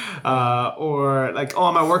service. Or like, oh,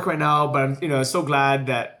 I'm at work right now, but I'm, so glad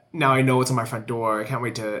that now I know it's on my front door. I can't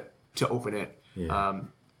wait to open it. Yeah.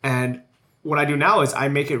 And what I do now is I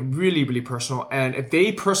make it really, really personal. And if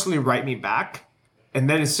they personally write me back, And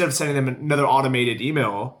then instead of sending them another automated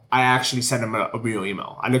email, I actually send them a real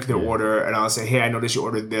email. I look at their order and I'll say, hey, I noticed you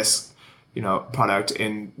ordered this, product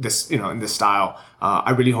in this, in this style.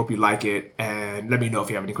 I really hope you like it, and let me know if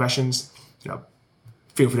you have any questions.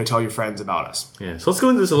 Feel free to tell your friends about us. Yeah, so let's go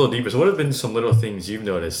into this a little deeper. So what have been some little things you've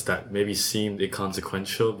noticed that maybe seemed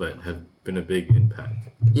inconsequential but have been a big impact?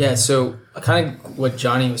 Yeah, so kind of what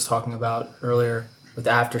Johnny was talking about earlier with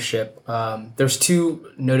Aftership. There's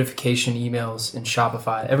 2 notification emails in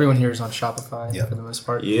Shopify. Everyone here is on Shopify for the most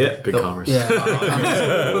part. Yeah, BigCommerce. Yeah,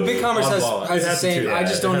 but BigCommerce has the same. Yeah, I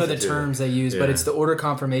just don't know the terms they use, but Yeah. it's the order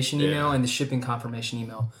confirmation email and the shipping confirmation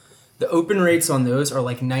email. The open rates on those are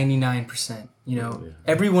like 99%.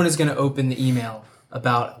 Everyone is going to open the email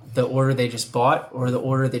about the order they just bought or the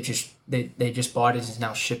order that they just bought is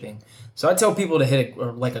now shipping. So I tell people to hit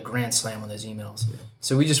like a grand slam on those emails.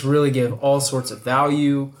 So we just really give all sorts of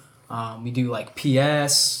value. We do like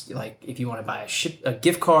PS, like if you want to buy a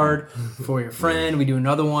gift card for your friend. We do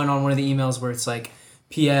another one on one of the emails where it's like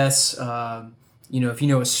PS. If you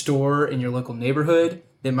know a store in your local neighborhood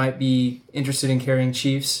that might be interested in carrying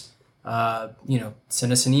Chiefs,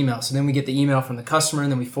 send us an email. So then we get the email from the customer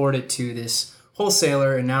and then we forward it to this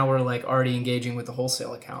wholesaler, and now we're like already engaging with the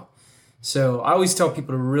wholesale account. So I always tell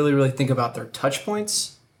people to really, really think about their touch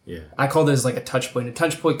points. Yeah. I call those like a touch point. A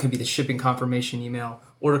touch point could be the shipping confirmation email,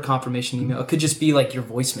 order confirmation email. It could just be like your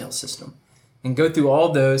voicemail system. And go through all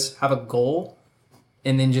those, have a goal,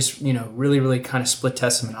 and then just, really, really kind of split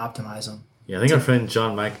test them and optimize them. Yeah, I think our friend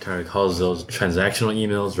John McIntyre calls those transactional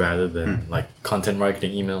emails rather than like content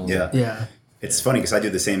marketing emails. Yeah. It's funny because I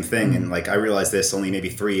do the same thing, and like I realized this only maybe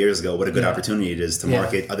 3 years ago. What a good opportunity it is to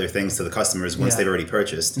market other things to the customers once they've already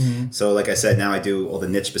purchased. So, like I said, now I do all the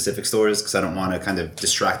niche specific stores because I don't want to kind of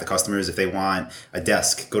distract the customers. If they want a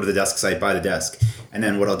desk, go to the desk site, buy the desk, and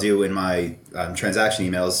then what I'll do in my transaction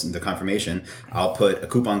emails, the confirmation, I'll put a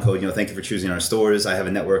coupon code. Thank you for choosing our stores. I have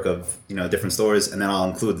a network of different stores, and then I'll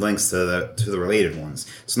include links to the related ones.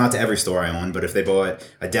 So not to every store I own, but if they bought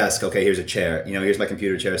a desk, okay, here's a chair. Here's my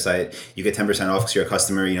computer chair site. You get 10% off because you're a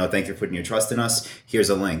customer. Thank you for putting your trust in us. Here's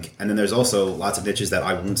a link. And then there's also lots of niches that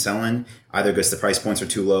I won't sell in, either because the price points are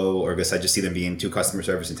too low or because I just see them being too customer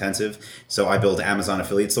service intensive. So I build Amazon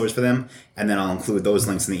affiliate stores for them, and then I'll include those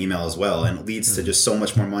links in the email as well. And it leads to just so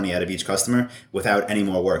much more money out of each customer without any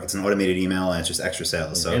more work. It's an automated email and it's just extra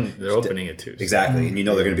sales. So and they're opening it too. Exactly. And they're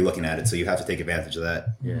going to be looking at it. So you have to take advantage of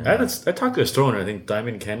that. Yeah. I talked to a store owner. I think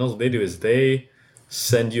Diamond Candles. What they do is they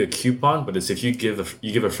send you a coupon, but it's if you give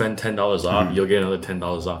a friend $10 off, you'll get another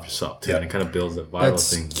 $10 off yourself too. And it kind of builds a viral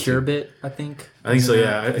thing. That's Curebit, I think. I think so.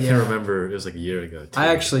 Yeah, I can't remember. It was like a year ago. I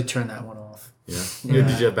actually turned that one off. Yeah.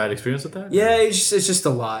 Did you have bad experience with that? Yeah, it's just a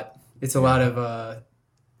lot. It's a lot of.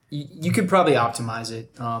 You could probably optimize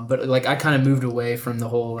it, but like I kind of moved away from the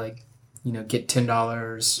whole like, get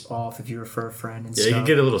 $10 off if you refer a friend and stuff. Yeah, you can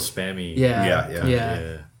get a little spammy.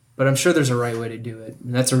 Yeah. But I'm sure there's a right way to do it.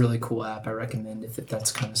 And that's a really cool app. I recommend if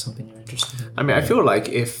that's kind of something you're interested in. I mean, I feel like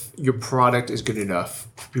if your product is good enough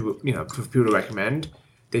for people, for people to recommend,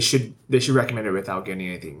 they should recommend it without getting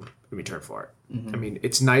anything in return for it. I mean,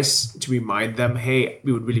 it's nice to remind them, hey,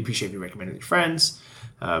 we would really appreciate if you recommend it to your friends.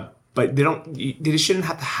 But they shouldn't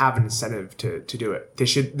have to have an incentive to do it.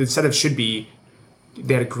 The incentive should be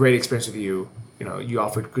they had a great experience with you. You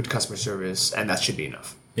offered good customer service, and that should be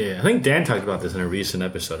enough. Yeah, I think Dan talked about this in a recent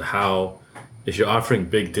episode, how if you're offering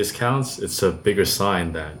big discounts, it's a bigger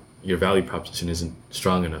sign that your value proposition isn't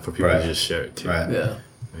strong enough for people to just share it too. Right. Yeah.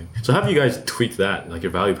 Right. So how have you guys tweaked that, like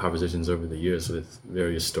your value propositions over the years with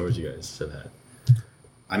various stores you guys have had?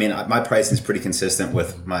 I mean, my pricing is pretty consistent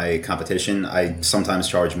with my competition. I sometimes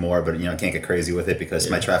charge more, but I can't get crazy with it because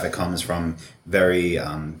my traffic comes from very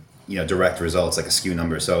direct results, like a SKU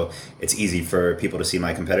number. So it's easy for people to see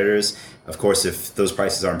my competitors. Of course, if those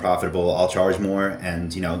prices aren't profitable, I'll charge more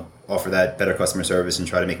and offer that better customer service and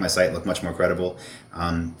try to make my site look much more credible.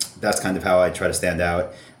 That's kind of how I try to stand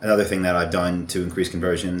out. Another thing that I've done to increase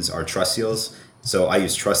conversions are trust seals. So I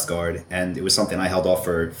use TrustGuard, and it was something I held off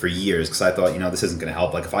for years because I thought, this isn't going to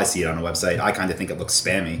help. Like if I see it on a website, I kind of think it looks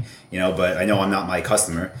spammy, but I know I'm not my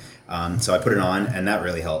customer. So I put it on, and that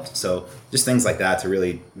really helped. So just things like that to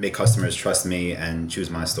really make customers trust me and choose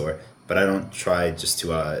my store. But I don't try just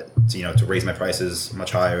to raise my prices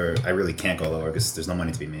much higher. I really can't go lower because there's no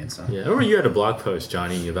money to be made. So yeah, I remember you had a blog post,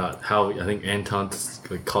 Johnny, about how I think Anton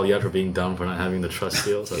called you out for being dumb for not having the trust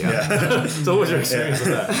seal. So, so what was your experience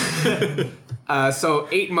with that? So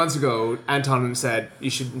 8 months ago, Anton said you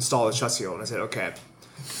should install the trust seal, and I said okay.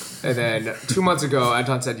 And then 2 months ago,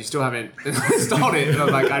 Anton said, you still haven't installed it. And I'm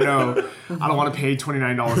like, I know. I don't want to pay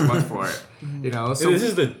 $29 a month for it. You know? So this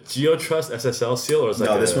is the GeoTrust SSL seal, or is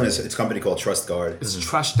No, this one is it's a company called TrustGuard. it's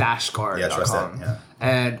trust-guard.com. Yeah, Trust that. Yeah.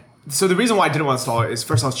 And so the reason why I didn't want to install it is,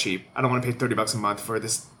 first, I was cheap. I don't want to pay $30 a month for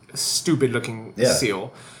this stupid-looking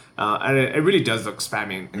seal. And it really does look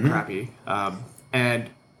spammy and crappy. And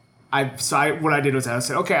what I did was I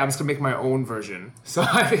said, okay, I'm just going to make my own version. So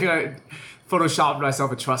I think I photoshopped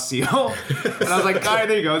myself a trust seal. And I was like, all right,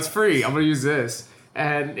 there you go. It's free. I'm going to use this.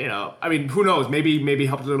 And, you know, I mean, who knows? Maybe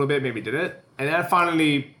helped a little bit. Maybe didn't. And then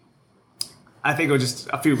finally, I think it was just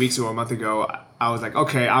a few weeks or a month ago, I was like,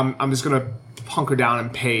 okay, I'm just going to hunker down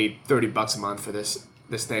and pay $30 a month for this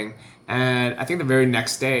thing. And I think the very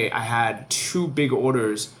next day, I had 2 big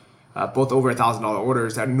orders, both over $1,000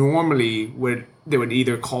 orders that normally they would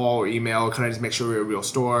either call or email, kind of just make sure we were a real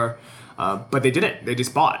store. But they didn't. They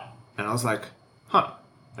just bought. And I was like, huh.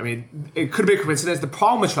 I mean, it could be a coincidence. The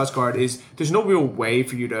problem with TrustGuard is there's no real way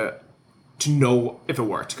for you to know if it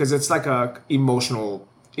worked, because it's like a emotional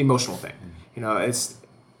thing. You know,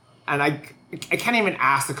 and I can't even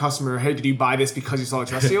ask the customer, hey, did you buy this because you saw a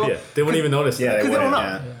trust seal? Yeah, they wouldn't even notice. Yeah, that. Because they don't know.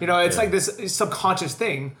 Yeah. You know, it's like this subconscious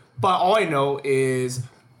thing. But all I know is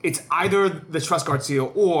it's either the TrustGuard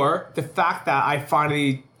seal or the fact that I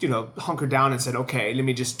finally, you know, hunkered down and said, okay, let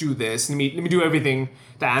me just do this. Let me do everything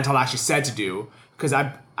that Anton actually said to do. Because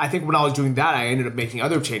I think when I was doing that, I ended up making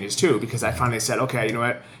other changes too, because I finally said, okay, you know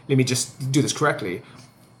what, let me just do this correctly.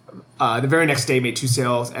 The very next day, made 2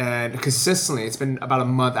 sales, and consistently, it's been about a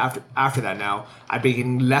month after that now, I've been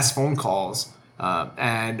getting less phone calls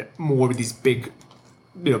and more of these big,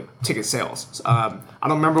 you know, ticket sales. I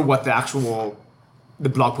don't remember what the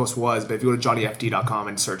blog post was, but if you go to johnnyfd.com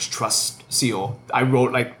and search Trust Seal, I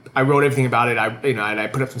wrote everything about it. And I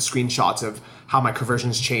put up some screenshots of how my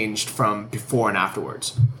conversions changed from before and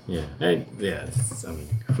afterwards. Yeah, I mean,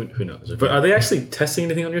 who knows? But are they actually testing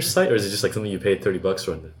anything on your site, or is it just like something you paid $30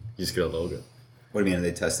 for and you just get a logo? What do you mean, are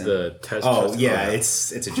they testing? The test. Oh yeah,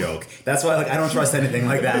 it's a joke. That's why I don't trust anything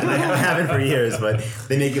like that. I haven't for years, but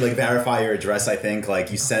they make you verify your address. I think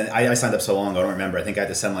you send. I signed up so long ago, I don't remember. I think I had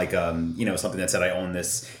to send something that said I own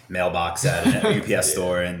this mailbox at a UPS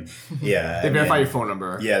store, and they verify your phone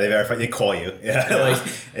number. Yeah, they call you. Yeah,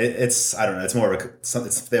 it's I don't know. It's more of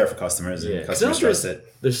it's there for customers, and customers trust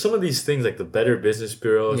it. There's some of these things like the Better Business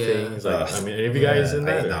Bureau things. I mean, any of you guys in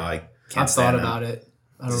that? No, I can't. I've thought about it.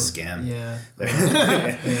 It's a scam. Yeah.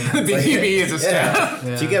 BTB is a scam.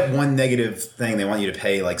 Yeah. So you get one negative thing, they want you to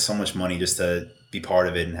pay so much money just to be part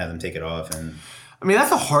of it and have them take it off. And I mean,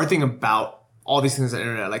 that's the hard thing about all these things on the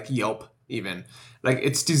internet, like Yelp even.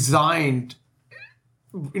 It's designed,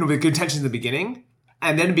 with good intentions in the beginning,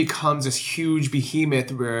 and then it becomes this huge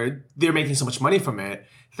behemoth where they're making so much money from it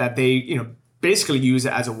that they, basically use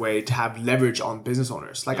it as a way to have leverage on business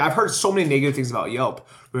owners. I've heard so many negative things about Yelp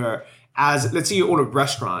where, let's say you own a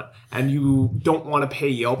restaurant and you don't want to pay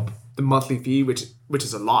Yelp the monthly fee, which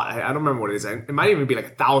is a lot. I don't remember what it is. It might even be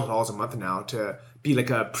 $1,000 a month now to be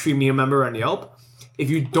a premium member on Yelp.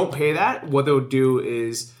 If you don't pay that, what they'll do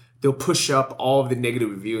is they'll push up all of the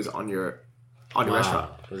negative reviews on your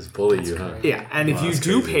restaurant. Just bully you, huh? Yeah, and if you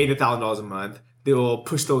do pay the $1,000 a month, they'll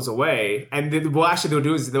push those away. And they'll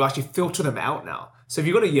actually filter them out now. So if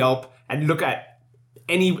you go to Yelp and look at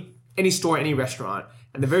any store, any restaurant,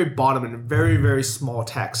 at the very bottom in very, very small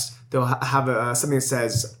text, they'll have something that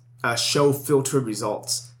says show filtered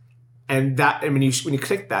results. And when you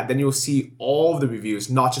click that, then you'll see all of the reviews,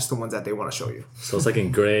 not just the ones that they want to show you. So it's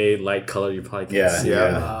in gray, light color, you probably can't see.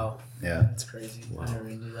 Yeah. Wow. Yeah. That's crazy. Wow. I never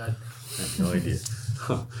even knew that. I have no idea.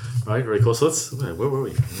 All right, very cool. So where were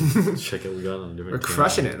we? Check out what we got on different. We're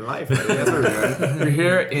crushing it in life. Buddy. That's what we're doing. We're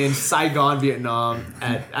here in Saigon, Vietnam,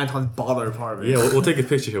 at Anton's baller apartment. Yeah, we'll take a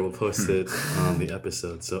picture here. We'll post it on the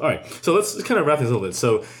episode. So, all right. So let's kind of wrap things a little bit.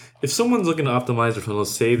 So, if someone's looking to optimize their funnel,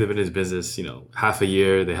 say they've been in this business, half a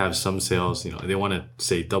year, they have some sales, they want to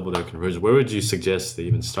say double their conversion. Where would you suggest they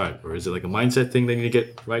even start? Or is it a mindset thing they need to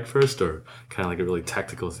get right first, or kind of a really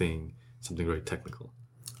tactical thing, something very technical?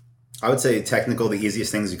 I would say technical, the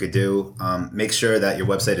easiest things you could do. Make sure that your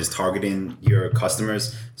website is targeting your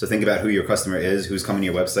customers. So think about who your customer is, who's coming to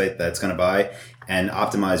your website that's going to buy, and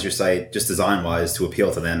optimize your site just design-wise to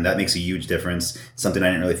appeal to them. That makes a huge difference. Something I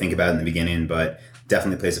didn't really think about in the beginning, but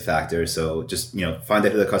definitely plays a factor. So just, find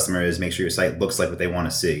out who the customer is, make sure your site looks like what they want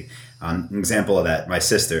to see. An example of that, my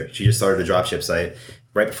sister, she just started a dropship site.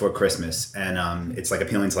 right before Christmas, and it's like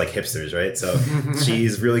appealing to like hipsters, right? So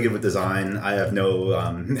she's really good with design. I have no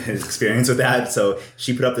experience with that, so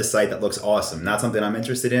she put up this site that looks awesome. Not something I'm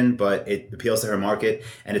interested in, but it appeals to her market,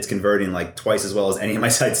 and it's converting like twice as well as any of my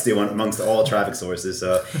sites do amongst all traffic sources.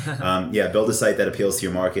 So yeah, build a site that appeals to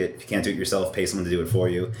your market. If you can't do it yourself, pay someone to do it for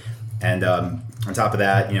you. And on top of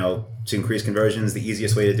that, to increase conversions, the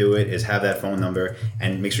easiest way to do it is have that phone number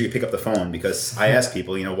and make sure you pick up the phone, because I ask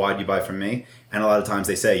people, why do you buy from me? And a lot of times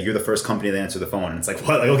they say, you're the first company to answer the phone. And it's like,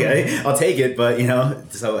 what? Like, okay, I'll take it. But,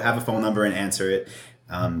 so have a phone number and answer it.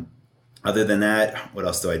 Other than that, what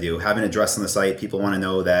else do I do? Have an address on the site. People want to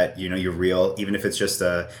know that, you're real, even if it's just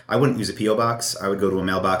I wouldn't use a P.O. box. I would go to a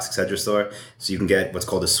mailbox, etc. store, so you can get what's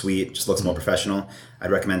called a suite. It just looks more professional.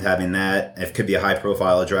 I'd recommend having that. If it could be a high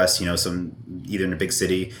profile address, either in a big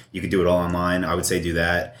city, you could do it all online. I would say do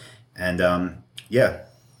that. And yeah,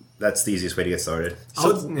 that's the easiest way to get started.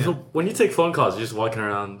 So when you take phone calls, you're just walking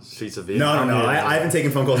around streets of Vietnam? No. I haven't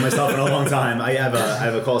taken phone calls myself in a long time. I have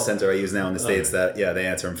a call center I use now in the States that, they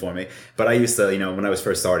answer them for me. But I used to, when I was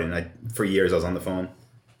first starting, for years I was on the phone.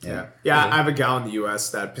 Yeah. I have a gal in the U.S.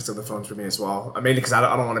 that picks up the phone for me as well. Mainly because I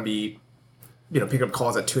don't want to be, picking up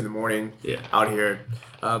calls at 2 a.m. out here.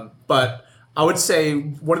 But I would say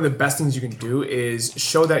one of the best things you can do is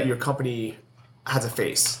show that your company has a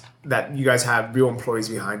face, that you guys have real employees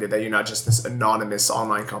behind it, that you're not just this anonymous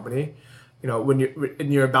online company. When you're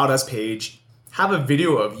in your About Us page, have a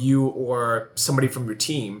video of you or somebody from your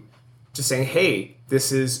team just saying, hey,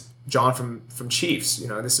 this is John from Chiefs.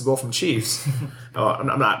 This is Will from Chiefs.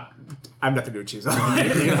 I have nothing to do with Chiefs. But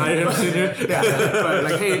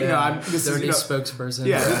like, hey, this is spokesperson.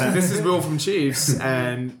 Yeah, this is Will from Chiefs,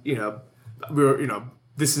 and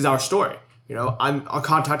this is our story. On our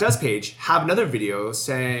Contact Us page, have another video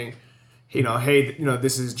saying, hey,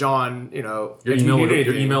 this is John. Your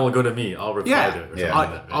email will go to me. I'll reply to it.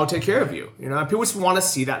 I'll take care of you. People just want to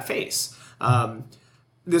see that face.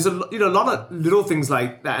 There's a lot of little things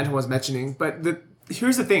like that Anton was mentioning, but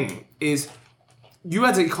here's the thing: is you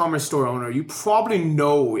as an e-commerce store owner, you probably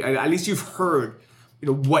know, at least you've heard,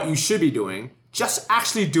 what you should be doing. Just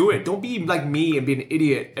actually do it. Don't be like me and be an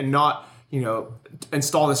idiot and not,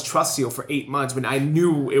 install this trust seal for 8 months when I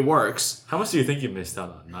knew it works. How much do you think you missed out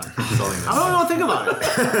on not installing this? I don't know. Think about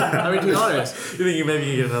it. To be honest. You think you maybe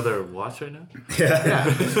can get another watch right now? Yeah.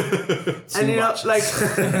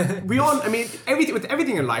 And we all, everything with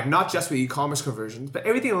everything in life, not just with e-commerce conversions, but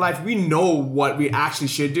everything in life, we know what we actually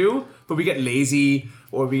should do, but we get lazy,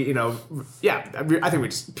 or we, I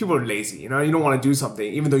think people are lazy. You don't want to do something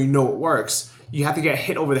even though you know it works. You have to get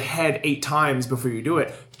hit over the head 8 times before you do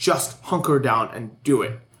it. Just hunker down and do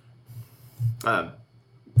it.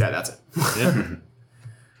 That's it. Yeah.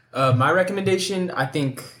 My recommendation, I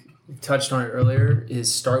think we touched on it earlier, is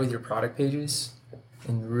start with your product pages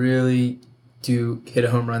and really hit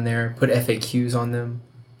a home run there. Put FAQs on them.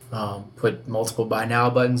 Put multiple buy now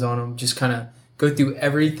buttons on them. Just kind of go through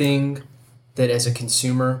everything that as a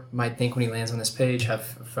consumer might think when he lands on this page.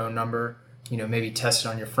 Have a phone number. Maybe test it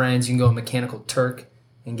on your friends. You can go Mechanical Turk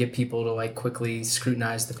and get people to quickly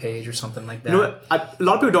scrutinize the page or something like that. A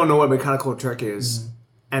lot of people don't know what Mechanical Turk is,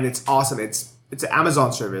 and it's awesome. It's an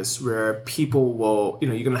Amazon service where people will,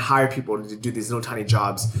 you're going to hire people to do these little tiny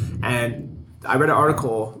jobs. And I read an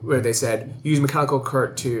article where they said use Mechanical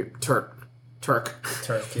Turk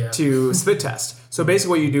to split test. So basically,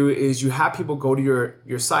 what you do is you have people go to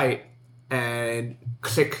your site and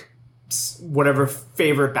click whatever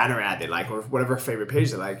favorite banner ad they like, or whatever favorite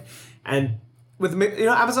page they like, and with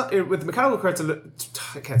Amazon, with Mechanical Turk,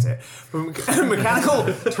 I can't say it. With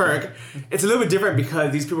Mechanical Turk, it's a little bit different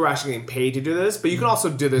because these people are actually getting paid to do this. But you can also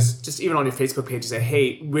do this just even on your Facebook page and say,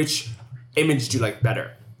 hey, which image do you like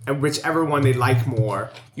better? And whichever one they like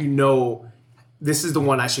more, this is the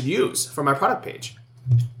one I should use for my product page.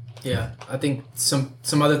 Yeah, I think some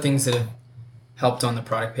other things that have helped on the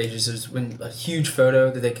product pages is when a huge photo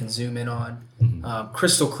that they can zoom in on,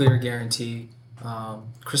 crystal clear guarantee,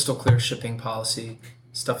 crystal clear shipping policy,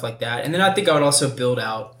 stuff like that. And then I think I would also build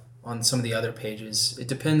out on some of the other pages. It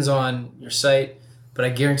depends on your site, but I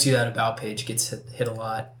guarantee that About page gets hit a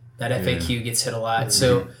lot. That FAQ gets hit a lot. Mm-hmm.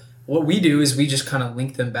 So what we do is we just kind of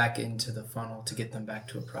link them back into the funnel to get them back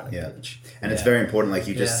to a product page. And it's very important, like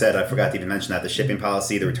you just said, I forgot to even mention that, the shipping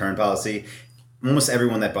policy, the return policy. Almost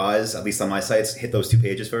everyone that buys, at least on my sites, hit those 2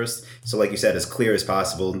 pages first. So like you said, as clear as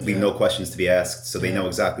possible, leave no questions to be asked, so they know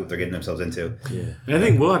exactly what they're getting themselves into. Yeah. And I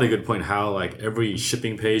think Will had a good point how every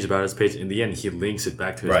shipping page, About Us page, in the end, he links it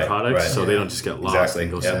back to his product, so they don't just get lost and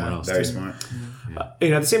go somewhere else. Very smart. At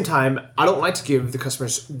the same time, I don't like to give the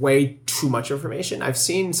customers way too much information. I've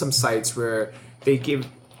seen some sites where they give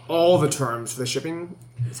all the terms for the shipping,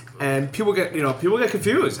 and people get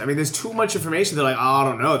confused. I mean, there's too much information. They're like, oh, I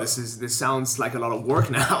don't know. This sounds like a lot of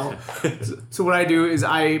work now. So what I do is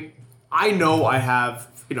I know I have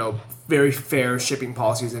very fair shipping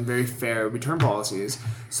policies and very fair return policies.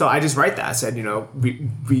 So I just write that. I said,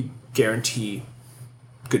 we guarantee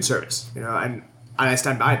good service, and I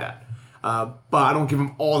stand by that. But I don't give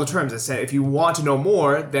them all the terms. I said, if you want to know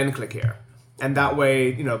more, then click here. And that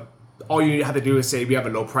way, all you have to do is say we have a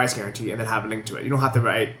low price guarantee and then have a link to it. You don't have to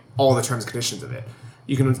write all the terms and conditions of it.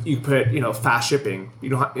 You can put fast shipping. You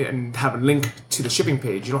don't and have a link to the shipping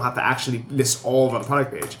page. You don't have to actually list all of the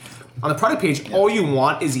product page. On the product page, all you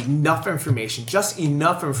want is enough information, just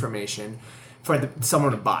enough information for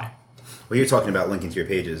someone to buy. Well, you're talking about linking to your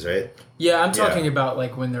pages, right? Yeah, I'm talking about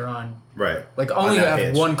like when they're on. Right. Like only have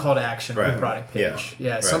page. one call to action on the product page.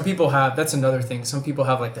 Yeah. Right. Some people have. That's another thing. Some people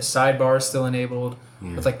have like the sidebar still enabled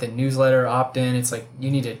with like the newsletter opt-in. It's like you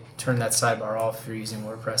need to turn that sidebar off if you're using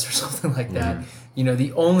WordPress or something like that.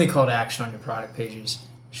 The only call to action on your product pages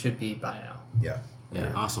should be buy now. Yeah.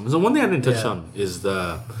 Yeah, awesome. So one thing I didn't touch on is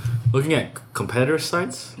looking at competitor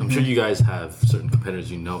sites. I'm sure you guys have certain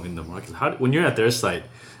competitors in the market. When you're at their site,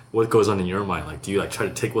 what goes on in your mind? Like, do you try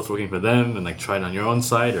to take what's working for them and try it on your own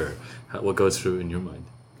site, or what goes through in your mind?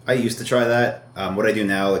 I used to try that. What I do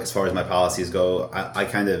now, as far as my policies go, I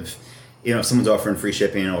kind of, if someone's offering free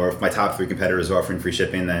shipping, or if my top 3 competitors are offering free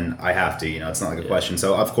shipping, then I have to. It's not like a question.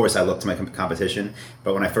 So of course I look to my competition.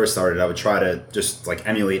 But when I first started, I would try to just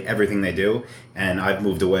emulate everything they do, and I've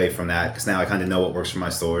moved away from that because now I kind of know what works for my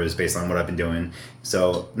stores based on what I've been doing.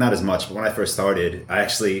 So not as much. But when I first started, I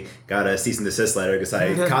actually got a cease and desist letter because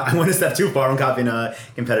I went a step too far on copying a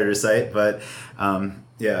competitor's site. But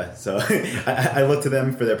yeah, so I look to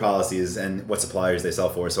them for their policies and what suppliers they sell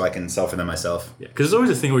for, so I can sell for them myself. Yeah, because there's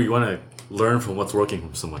always a thing where you want to learn from what's working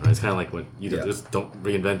from someone, right? It's kind of like when you just don't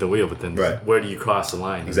reinvent the wheel, but then where do you cross the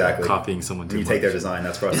line? Exactly. Copying someone too much. You take their design,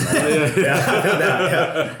 that's crossing the line.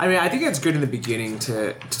 Yeah. I mean, I think it's good in the beginning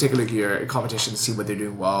to take a look at your competition, see what they're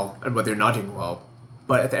doing well and what they're not doing well.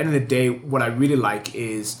 But at the end of the day, what I really like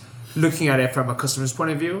is looking at it from a customer's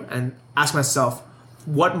point of view and ask myself,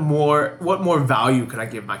 what more value can I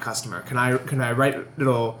give my customer? Can I write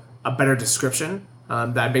a better description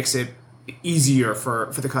that makes it easier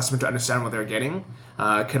for the customer to understand what they're getting?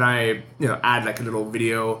 Can I add a little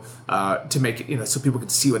video to make it so people can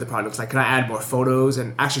see what the product looks like? Can I add more photos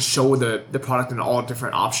and actually show the product in all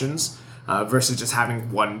different options versus just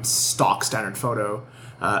having one stock standard photo?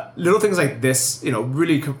 Little things like this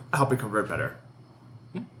really help me convert better.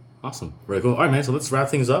 Awesome, very cool. All right, man. So let's wrap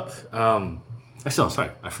things up. Actually, no, sorry.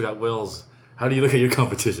 I forgot Will's. How do you look at your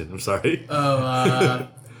competition? I'm sorry. I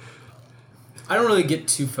don't really get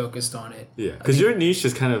too focused on it. Yeah, because your niche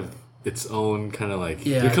is kind of its own kind of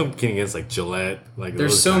you're competing against Gillette.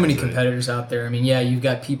 There's so many competitors out there. I mean, you've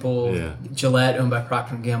got people. Yeah. Gillette, owned by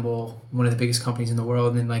Procter & Gamble, one of the biggest companies in the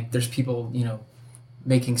world, and then there's people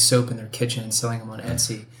making soap in their kitchen and selling them on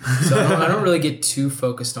Etsy. So I don't really get too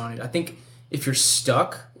focused on it. I think if you're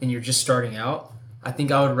stuck and you're just starting out, I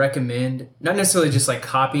think I would recommend not necessarily just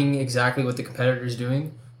copying exactly what the competitor is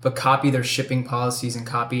doing, but copy their shipping policies and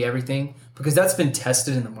copy everything, because that's been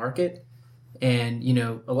tested in the market. And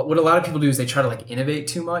what a lot of people do is they try to innovate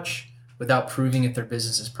too much without proving if their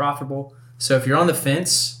business is profitable. So if you're on the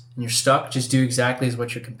fence and you're stuck, just do exactly as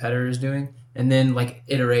what your competitor is doing, and then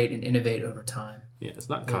iterate and innovate over time. Yeah, it's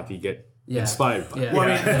not copy, get inspired by. Yeah. Well,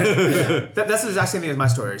 that's the exact same thing as my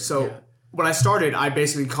story. So when I started, I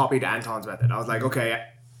basically copied Anton's method. I was like, okay,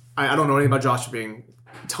 I don't know anything about dropshipping.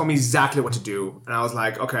 Tell me exactly what to do. And I was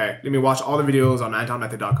like, okay, let me watch all the videos on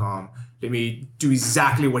AntonMethod.com. Let me do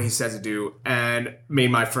exactly what he says to do, and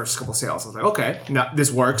made my first couple sales. I was like, okay, now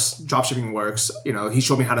this works. Dropshipping works. He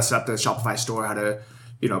showed me how to set up the Shopify store, how to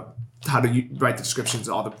write the descriptions.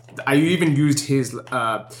 I even used his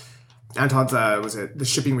Anton's the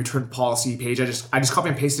shipping return policy page. I just copy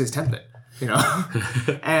and pasted his template.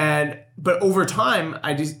 But over time,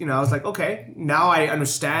 I was like, okay, now I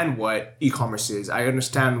understand what e-commerce is. I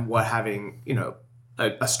understand what having,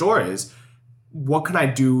 a store is. What can I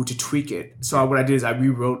do to tweak it? So what I did is I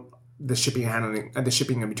rewrote the shipping and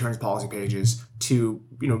shipping and returns policy pages to,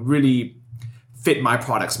 really fit my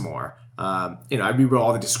products more. I rewrote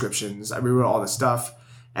all the descriptions. I rewrote all the stuff,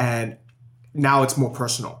 and now it's more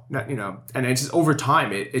personal, and it's just over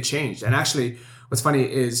time, it changed. And actually what's funny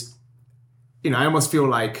is, I almost feel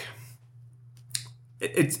like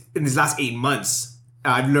it's in these last 8 months,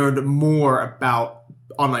 I've learned more about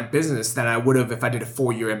online business than I would have if I did a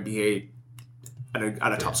 4-year MBA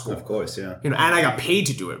at a top school. Of course, yeah. And I got paid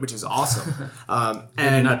to do it, which is awesome. And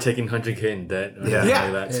you're not taking 100K in debt or anything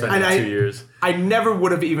like that. Spending 2 years. I never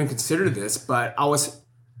would have even considered this, but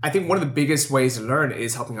I think one of the biggest ways to learn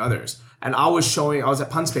is helping others. And I was at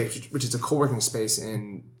Punspace, which is a co-working space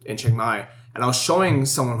in Chiang Mai, and I was showing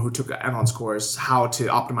someone who took Anton's course how to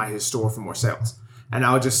optimize his store for more sales. And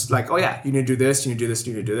I was just like, oh yeah, you need to do this, you need to do this,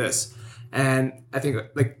 you need to do this. And I think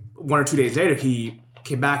like 1 or 2 days later, he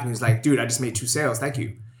came back and he was like, dude, I just made 2 sales, thank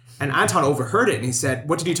you. And Anton overheard it and he said,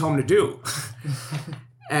 what did you tell him to do?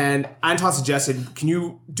 And Anton suggested, can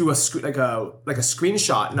you do a screenshot, not a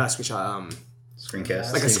screenshot,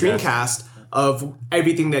 Screencast. like a screencast of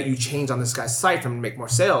everything that you changed on this guy's site from make more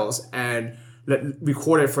sales and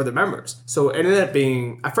record it for the members. So it ended up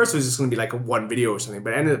being, at first it was just going to be like a 1 video or something,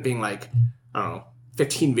 but it ended up being like, I don't know,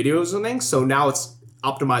 15 videos or something. So now it's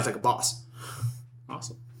optimized like a boss.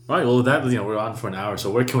 Awesome. All right, well, with that, we're on for an hour. So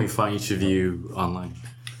where can we find each of you online?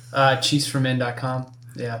 Chiefsformen.com.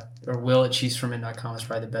 Yeah. Or will@chiefsformen.com is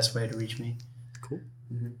probably the best way to reach me. Cool.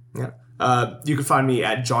 Mm-hmm. Yeah. You can find me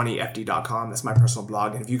at johnnyfd.com. That's my personal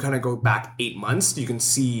blog. And if you kind of go back 8 months, you can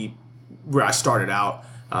see where I started out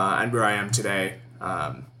and where I am today.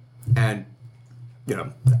 And,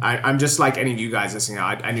 I'm just like any of you guys listening.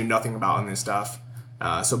 I knew nothing about this stuff.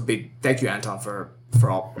 So big thank you, Anton, for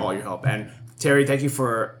all your help. And Terry, thank you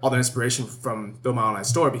for all the inspiration from Build My Online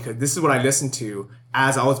Store, because this is what I listened to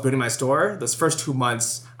as I was building my store. Those first 2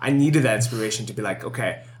 months, I needed that inspiration to be like,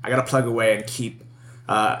 okay, I got to plug away and keep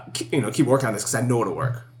working on this because I know it'll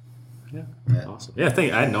work. Yeah. Awesome. Yeah, I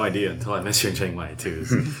had no idea until I met you in Chiang Mai too.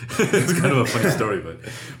 It's kind of a funny story, but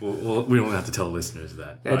we don't have to tell listeners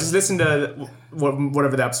that. Yeah, just listen to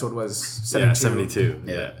whatever the episode was. 72.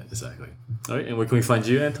 Yeah, exactly. All right, and where can we find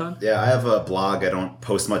you, Anton? Yeah, I have a blog. I don't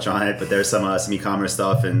post much on it, but there's some e-commerce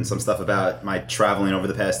stuff and some stuff about my traveling over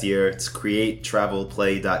the past year. It's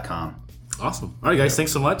createtravelplay.com. Awesome. All right, guys,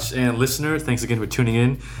 thanks so much. And listener, thanks again for tuning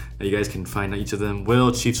in. You guys can find each of them.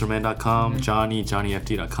 Will, chiefsformen.com, Johnny,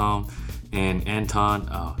 johnnyfd.com, and Anton,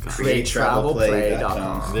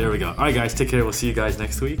 createtravelplay.com. There we go. All right, guys, take care. We'll see you guys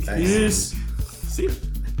next week. Thanks. See you.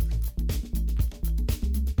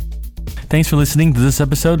 Thanks for listening to this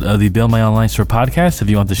episode of the Build My Online Store podcast. If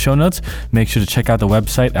you want the show notes, make sure to check out the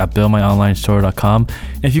website at buildmyonlinestore.com.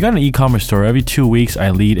 And if you got an e-commerce store, every 2 weeks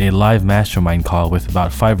I lead a live mastermind call with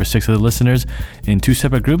about 5 or 6 of the listeners in 2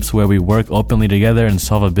 separate groups where we work openly together and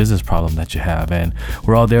solve a business problem that you have. And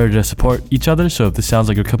we're all there to support each other. So if this sounds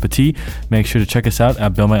like your cup of tea, make sure to check us out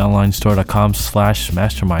at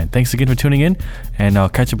buildmyonlinestore.com/mastermind. Thanks again for tuning in, and I'll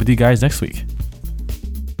catch up with you guys next week.